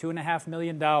 $2.5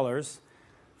 million,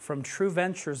 from True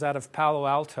Ventures out of Palo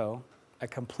Alto, a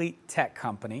complete tech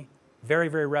company, very,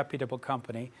 very reputable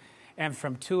company, and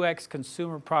from 2X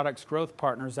Consumer Products Growth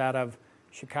Partners out of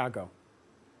Chicago,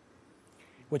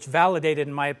 which validated,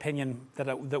 in my opinion,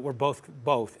 that we're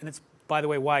both. And it's, by the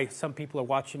way, why some people are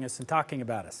watching us and talking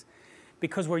about us.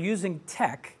 Because we're using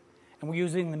tech and we're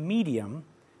using the medium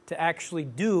to actually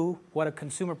do what a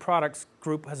consumer products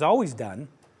group has always done,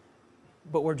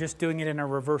 but we're just doing it in a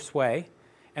reverse way.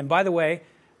 And by the way,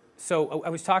 so I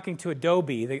was talking to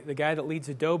Adobe, the guy that leads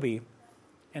Adobe,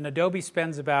 and Adobe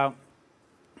spends about,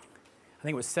 I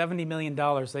think it was $70 million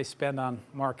they spend on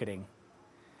marketing.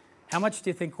 How much do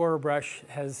you think Orabrush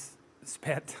has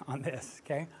spent on this,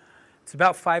 okay? It's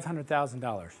about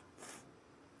 $500,000.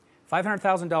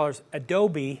 $500,000,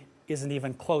 Adobe isn't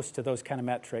even close to those kind of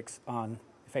metrics on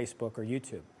Facebook or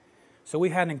YouTube. So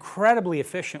we've had an incredibly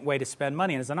efficient way to spend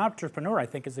money, and as an entrepreneur, I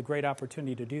think it's a great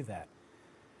opportunity to do that.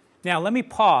 Now, let me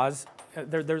pause.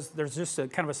 There's just a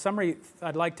kind of a summary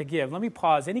I'd like to give. Let me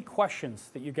pause. Any questions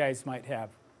that you guys might have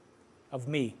of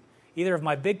me, either of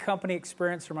my big company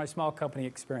experience or my small company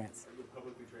experience? Are you a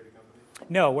publicly traded company?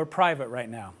 No, we're private right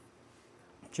now.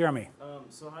 Jeremy.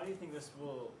 So how do you think this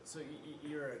will? So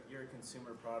you're a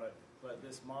consumer product, but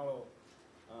this model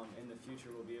in the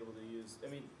future will be able to use. I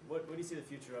mean, what do you see the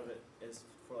future of it as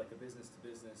for like a business to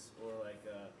business or like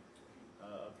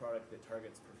a product that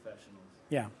targets professionals?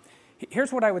 Yeah.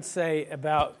 Here's what I would say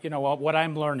about, what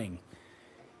I'm learning.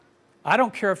 I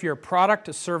don't care if you're a product,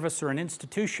 a service, or an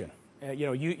institution.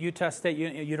 Utah State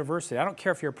University. I don't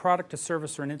care if you're a product, a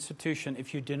service, or an institution.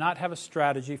 If you do not have a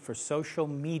strategy for social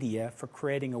media for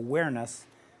creating awareness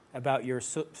about your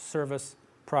service,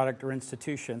 product, or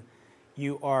institution,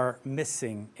 you are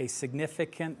missing a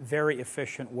significant, very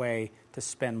efficient way to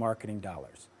spend marketing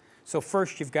dollars. So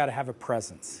first, you've got to have a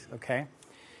presence, okay?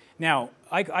 Now,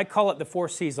 I call it the 4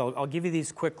 C's. I'll give you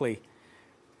these quickly.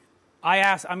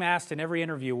 I'm asked in every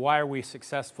interview, why are we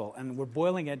successful? And we're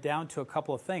boiling it down to a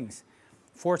couple of things.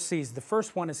 4 C's. The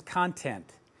first one is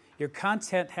content. Your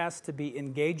content has to be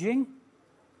engaging,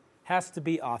 has to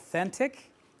be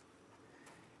authentic,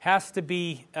 has to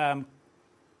be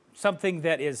something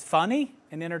that is funny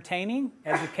and entertaining,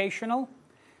 educational.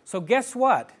 So guess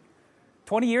what?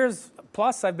 20 years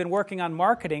plus I've been working on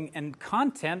marketing, and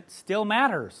content still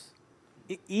matters,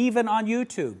 even on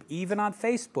YouTube, even on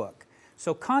Facebook.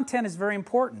 So content is very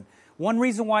important. One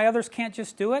reason why others can't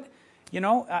just do it, you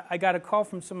know, I got a call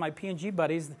from some of my P&G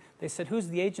buddies. They said, who's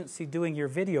the agency doing your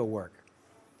video work?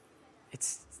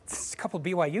 It's a couple of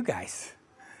BYU guys.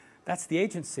 That's the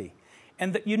agency.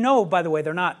 And you know, by the way,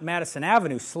 they're not Madison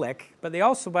Avenue slick, but they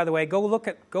also, by the way, go look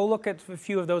at a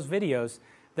few of those videos.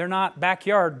 They're not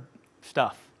backyard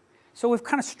stuff. So we've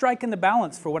kind of striken the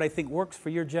balance for what I think works for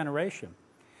your generation.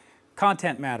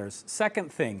 Content matters.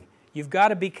 Second thing, you've got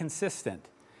to be consistent.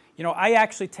 You know, I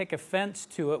actually take offense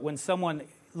to it when someone,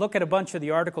 look at a bunch of the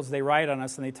articles they write on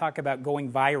us and they talk about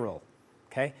going viral,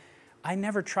 okay? I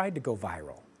never tried to go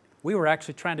viral. We were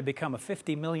actually trying to become a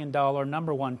 $50 million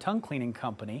 #1 tongue cleaning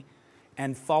company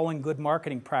and following good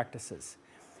marketing practices.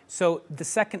 So the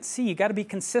second C, you got to be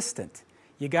consistent.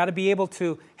 You got to be able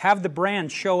to have the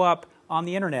brand show up on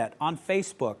the internet, on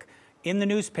Facebook, in the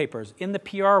newspapers, in the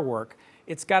PR work.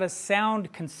 It's got to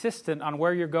sound consistent on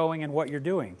where you're going and what you're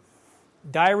doing.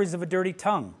 Diaries of a Dirty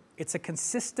Tongue. It's a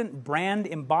consistent brand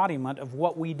embodiment of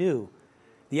what we do.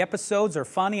 The episodes are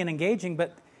funny and engaging,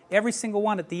 but every single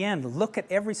one at the end, look at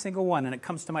every single one, and it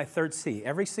comes to my third C.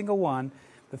 Every single one,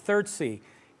 the third C,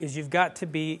 is you've got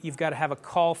to have a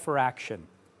call for action.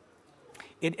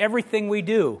 In everything we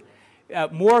do,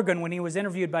 Morgan, when he was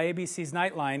interviewed by ABC's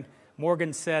Nightline,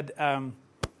 Morgan said,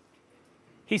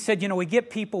 he said, you know, we get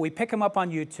people, we pick them up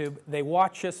on YouTube, they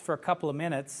watch us for a couple of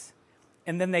minutes,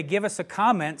 and then they give us a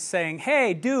comment saying,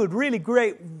 hey, dude, really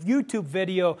great YouTube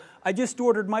video. I just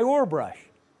ordered my Orabrush.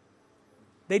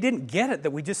 They didn't get it that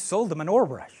we just sold them an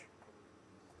Orabrush,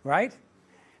 right?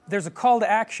 There's a call to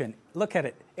action. Look at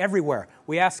it everywhere.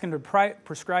 We ask them to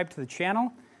prescribe to the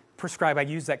channel. Prescribe, I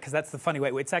use that because that's the funny way.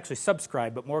 It's actually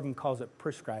subscribe, but Morgan calls it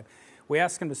prescribe. We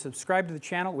ask them to subscribe to the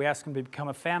channel. We ask them to become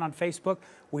a fan on Facebook.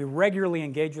 We regularly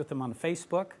engage with them on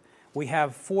Facebook. We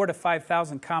have 4,000 to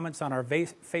 5,000 comments on our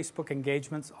Facebook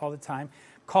engagements all the time.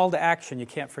 Call to action, you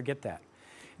can't forget that.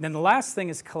 And then the last thing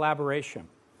is collaboration.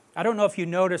 I don't know if you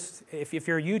noticed, if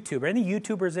you're a YouTuber, any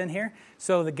YouTubers in here?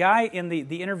 So the guy in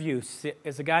the interview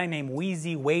is a guy named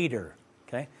Wheezy Waiter,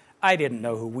 okay? I didn't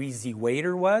know who Wheezy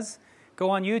Waiter was. Go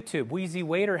on YouTube. Wheezy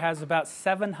Waiter has about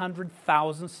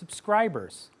 700,000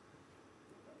 subscribers.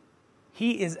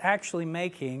 He is actually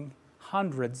making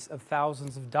hundreds of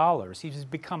thousands of dollars. He's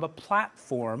become a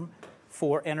platform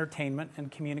for entertainment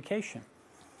and communication.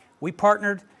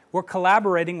 We're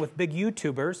collaborating with big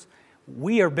YouTubers.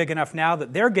 We are big enough now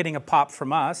that they're getting a pop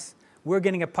from us. We're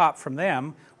getting a pop from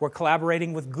them. We're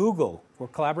collaborating with Google. We're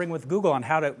collaborating with Google on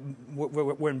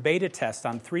we're in beta test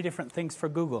on 3 different things for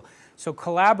Google. So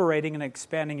collaborating and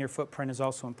expanding your footprint is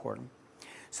also important.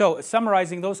 So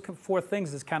summarizing those 4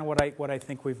 things is kind of what I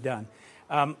think we've done.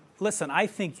 Listen, I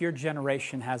think your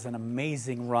generation has an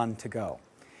amazing run to go.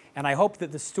 And I hope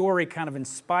that the story kind of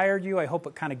inspired you. I hope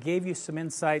it kind of gave you some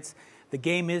insights. The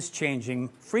game is changing.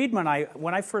 Friedman,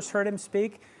 when I first heard him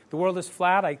speak, the world is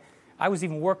flat, I was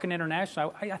even working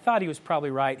international. I thought he was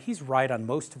probably right. He's right on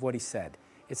most of what he said.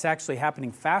 It's actually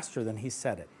happening faster than he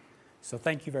said it. So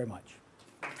thank you very much.